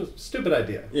dude, which was a stupid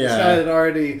idea. Yeah. This guy had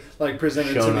already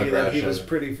presented Shown to me aggression. that he was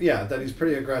that he's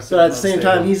pretty aggressive. But at the same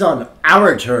time, he's on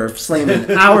our turf,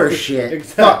 slamming our shit.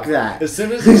 Exactly. Fuck that. As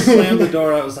soon as he slammed the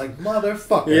door, I was like,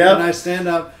 motherfucker. Yep. And I stand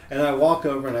up and I walk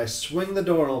over and I swing the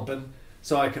door open.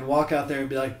 So I can walk out there and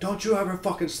be like, don't you ever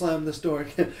fucking slam this door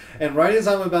again. And right as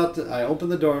I open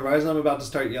the door, and right as I'm about to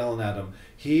start yelling at him,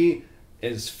 he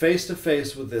is face to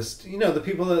face with this, the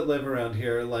people that live around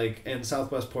here, in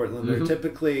Southwest Portland, they're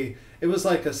typically, it was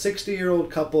a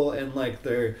 60-year-old couple in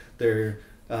their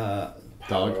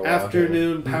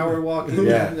afternoon power walking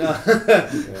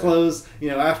clothes,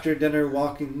 after dinner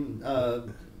walking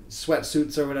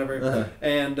sweatsuits or whatever.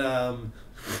 And,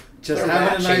 just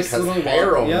having a nice little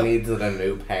Harold needs a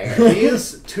new pair. He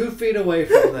is 2 feet away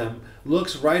from them,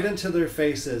 looks right into their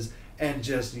faces, and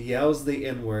just yells the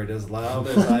N-word as loud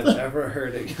as I've ever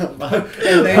heard it. And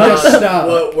they just stop.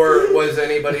 Was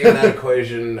anybody in that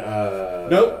equation?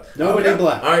 Nope. Nobody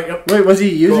black. All right. Wait, was he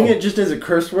using it just as a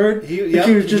curse word? He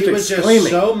was just exclaiming.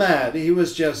 So mad. He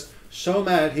was just so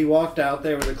mad. He walked out.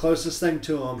 They were the closest thing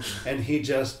to him, and he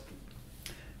just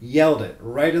yelled it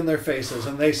right in their faces,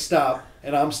 and they stop.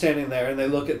 And I'm standing there, and they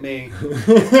look at me,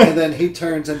 and then he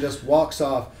turns and just walks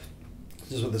off,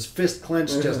 just with his fist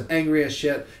clenched, just angry as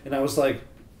shit. And I was like,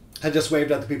 I just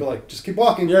waved at the people just keep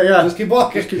walking, just keep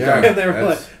walking. And they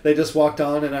were they just walked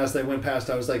on. And as they went past,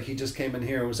 I was like, he just came in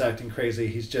here and was acting crazy.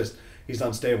 He's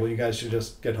unstable. You guys should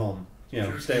just get home.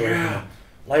 Stay away from him.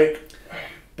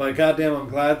 But goddamn, I'm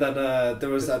glad that there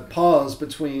was that pause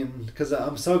between, because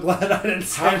I'm so glad I didn't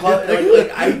say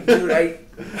anything.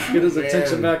 Get his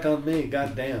attention back on me.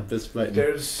 Goddamn.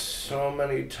 There's so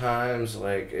many times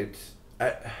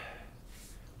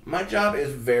my job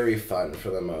is very fun for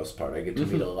the most part. I get to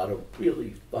meet a lot of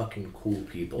really fucking cool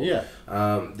people. Yeah.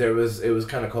 It was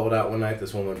kind of cold out one night.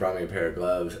 This woman brought me a pair of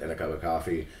gloves and a cup of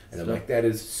coffee, and I'm like, that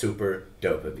is super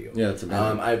dope of you. Yeah, it's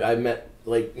amazing. I met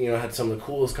had some of the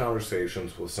coolest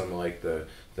conversations with some of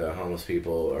the homeless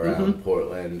people around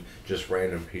Portland, just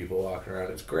random people walking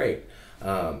around. It's great.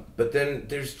 But then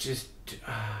there's just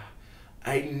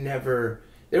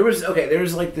there was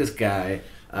this guy.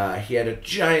 He had a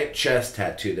giant chest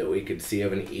tattoo that we could see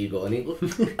of an eagle, and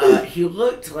he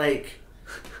looked like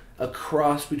a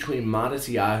cross between Modest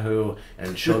Yahoo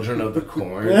and Children of the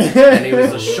Corn, and he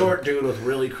was a short dude with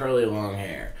really curly long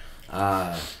hair.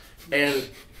 And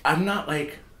I'm not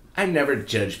I never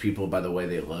judge people by the way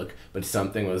they look, but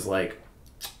something was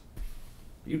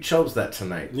you chose that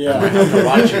tonight. Yeah. I'm gonna have to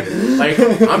watch it.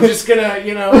 I'm just gonna,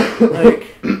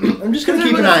 I'm just gonna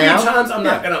keep an eye out. Times I'm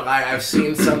not gonna lie. I've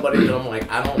seen somebody that I'm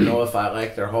I don't know if I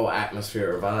like their whole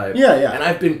atmosphere or vibe. Yeah. And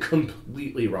I've been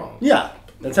completely wrong. Yeah,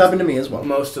 that's happened to me as well.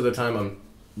 Most of the time, I'm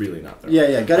really not there.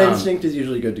 Yeah. Gut instinct is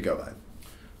usually good to go by.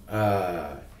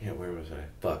 Where was I?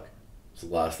 Fuck.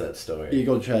 Just lost that story.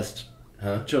 Eagle chest.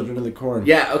 Huh? Children of the Corn.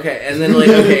 Yeah, okay, and then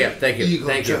thank you. Eagle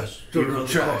thank chest, you. Eagle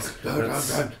chest.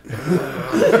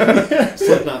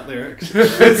 Slipknot lyrics. I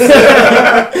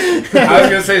was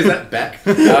gonna say, is that Beck?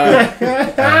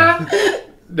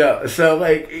 No, so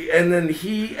and then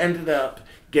he ended up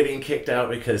getting kicked out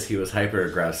because he was hyper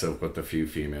aggressive with a few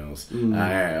females,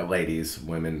 ladies,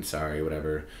 women, sorry,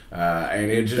 whatever.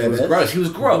 And it just was gross. He was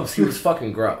gross. He was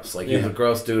fucking gross. He was a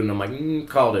gross dude, and I'm like,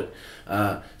 called it.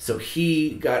 So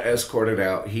he got escorted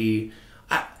out. He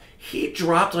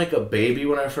dropped like a baby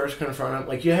when I first confronted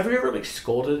him. Have you ever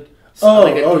scolded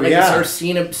Or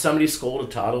seeing somebody scold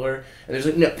a toddler, and there's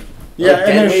like, no. Yeah,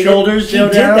 and their shoulders go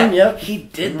down. Yep. He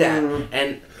did that.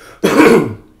 And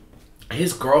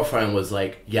his girlfriend was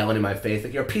like yelling in my face,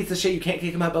 like, you're a piece of shit, you can't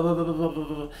kick him out, blah, blah, blah, blah, blah,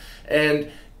 blah.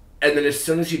 And then as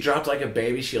soon as she dropped like a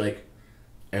baby, she like,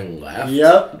 and left.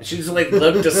 Yep. She just like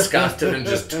looked disgusted and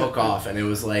just took off. And it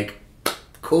was like,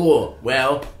 cool.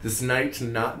 Well, this night's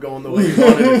not going the way you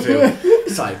wanted it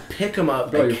to. So I pick him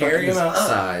up, I carry him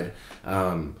outside.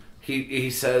 He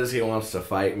says he wants to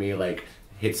fight me, like,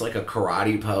 hits like a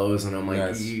karate pose, and I'm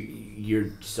like,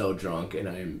 you're so drunk, and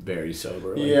I'm very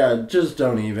sober. Like, yeah, just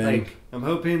don't even. Like, I'm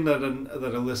hoping that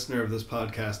a listener of this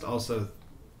podcast also,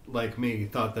 like me,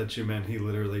 thought that you meant he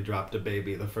literally dropped a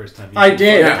baby the first time. I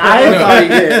did. Yeah. I thought he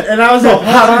did, and I was like,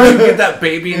 how did you get that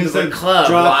baby into the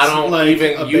club? Well, I don't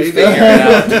even. You figure it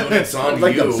out, dude. It's on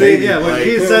like you. See, yeah, what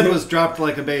he said was dropped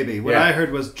like a baby. What I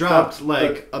heard was dropped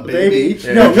like a baby.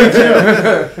 Yeah. No, me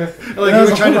too. Like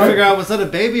you were trying to figure out, was that a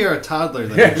baby or a toddler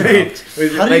that he dropped?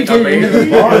 How did he get into the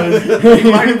bar? He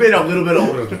might have been a little bit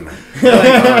older than that.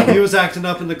 He was acting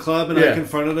up in the club, and I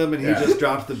confronted him, and he just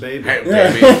dropped the baby. Hey,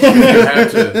 baby, you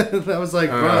have to. I was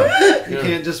like, bro, you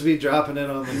can't just be dropping it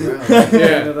on the ground.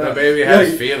 The baby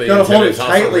has feelings. Gotta hold it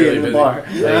tightly in the bar.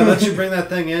 I'll let you bring that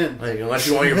thing in. Like, unless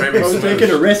you want your baby smooshed. I was taking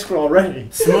a risk already.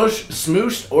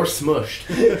 Smooshed or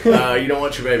smushed. You don't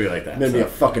want your baby like that. Made me a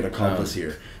fucking accomplice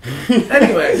here.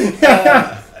 Anyway,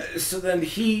 so then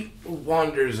he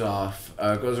wanders off,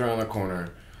 goes around the corner.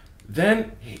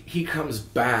 Then he comes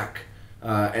back,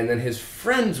 and then his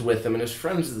friend's with him, and his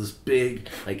friend's this big,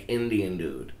 like, Indian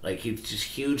dude. Like, he's just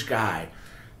huge guy.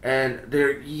 And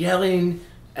they're yelling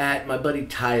at my buddy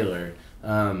Tyler,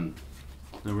 who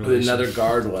another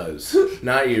guard was.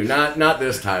 Not you. Not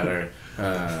this Tyler.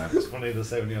 It's funny to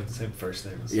say when you have the same first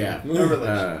name. Yeah. No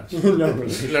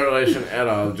relation. No relation at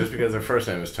all. Just because their first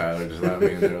name is Tyler does not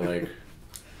mean they're, like...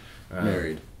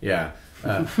 married. Yeah.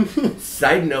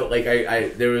 Side note, like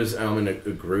there was in a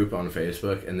group on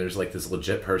Facebook, and there's like this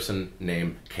legit person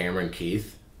named Cameron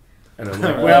Keith, and I'm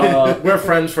like, well, we're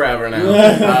friends forever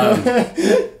now.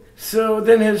 So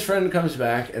then his friend comes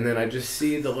back, and then I just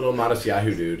see the little modest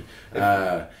Yahoo dude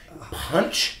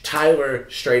punch Tyler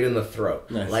straight in the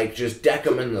throat, like just deck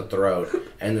him in the throat,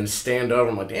 and then stand over.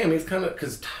 I'm like, damn, he's kind of,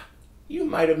 because you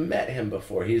might have met him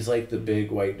before. He's like the big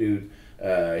white dude.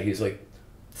 He's like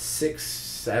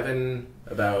 6'7",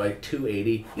 about like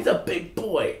 280. He's a big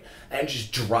boy, and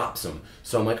just drops him.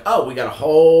 So I'm like, oh, we got a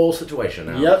whole situation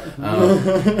now.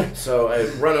 Yep. So I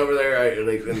run over there.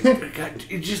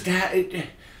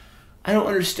 I don't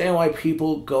understand why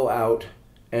people go out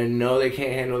and know they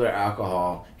can't handle their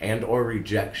alcohol and or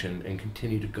rejection and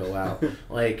continue to go out.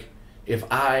 Like, if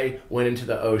I went into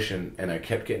the ocean and I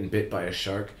kept getting bit by a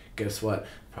shark, guess what?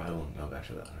 Probably won't go back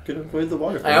to that. Could avoid the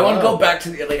water. I want to go back to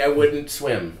the, like, I wouldn't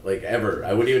swim, like, ever.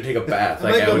 I wouldn't even take a bath.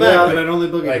 Like, I might go back, but I'd only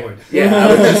boogie board. Yeah, I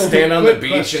would just stand on the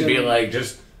beach and be like,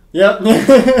 just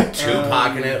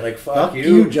Tupac-ing it, like, fuck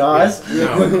you, Jaws.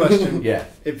 Yeah. Quick question. Yeah.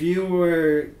 If you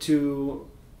were to...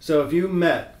 So if you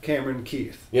met Cameron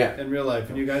Keith in real life,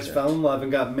 and you guys fell in love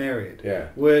and got married,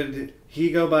 would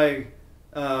he go by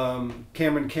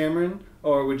Cameron,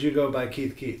 or would you go by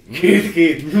Keith? Keith.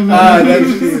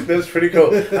 That's pretty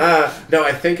cool. No,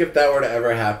 I think if that were to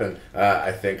ever happen,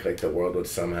 I think like the world would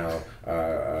somehow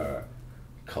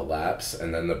collapse,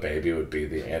 and then the baby would be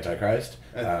the Antichrist.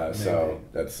 So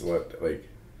that's what, like,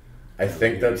 I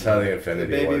think that's how the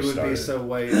Infinity War started. The baby would be so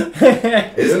white.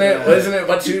 Isn't it?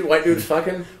 What two white dudes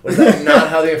fucking? Was that not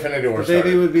how the Infinity War started? The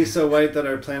baby would be so white that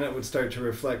our planet would start to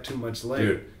reflect too much light.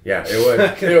 Dude, yeah, it would.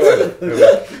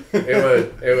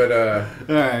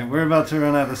 All right, we're about to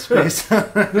run out of space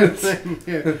on this thing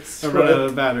here. Run out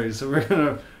of batteries, so we're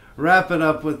going to wrap it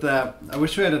up with that. I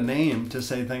wish we had a name to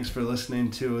say thanks for listening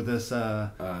to this.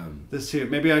 This here.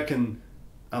 Maybe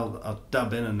I'll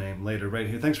dub in a name later right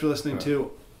here. Thanks for listening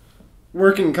to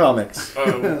Working Comics.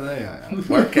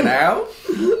 Working out?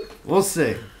 We'll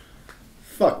see.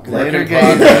 Fuck. Later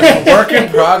game. Work in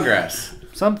progress.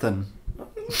 Something.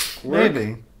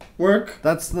 Maybe. Work.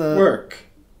 That's the... Work.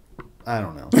 I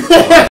don't know.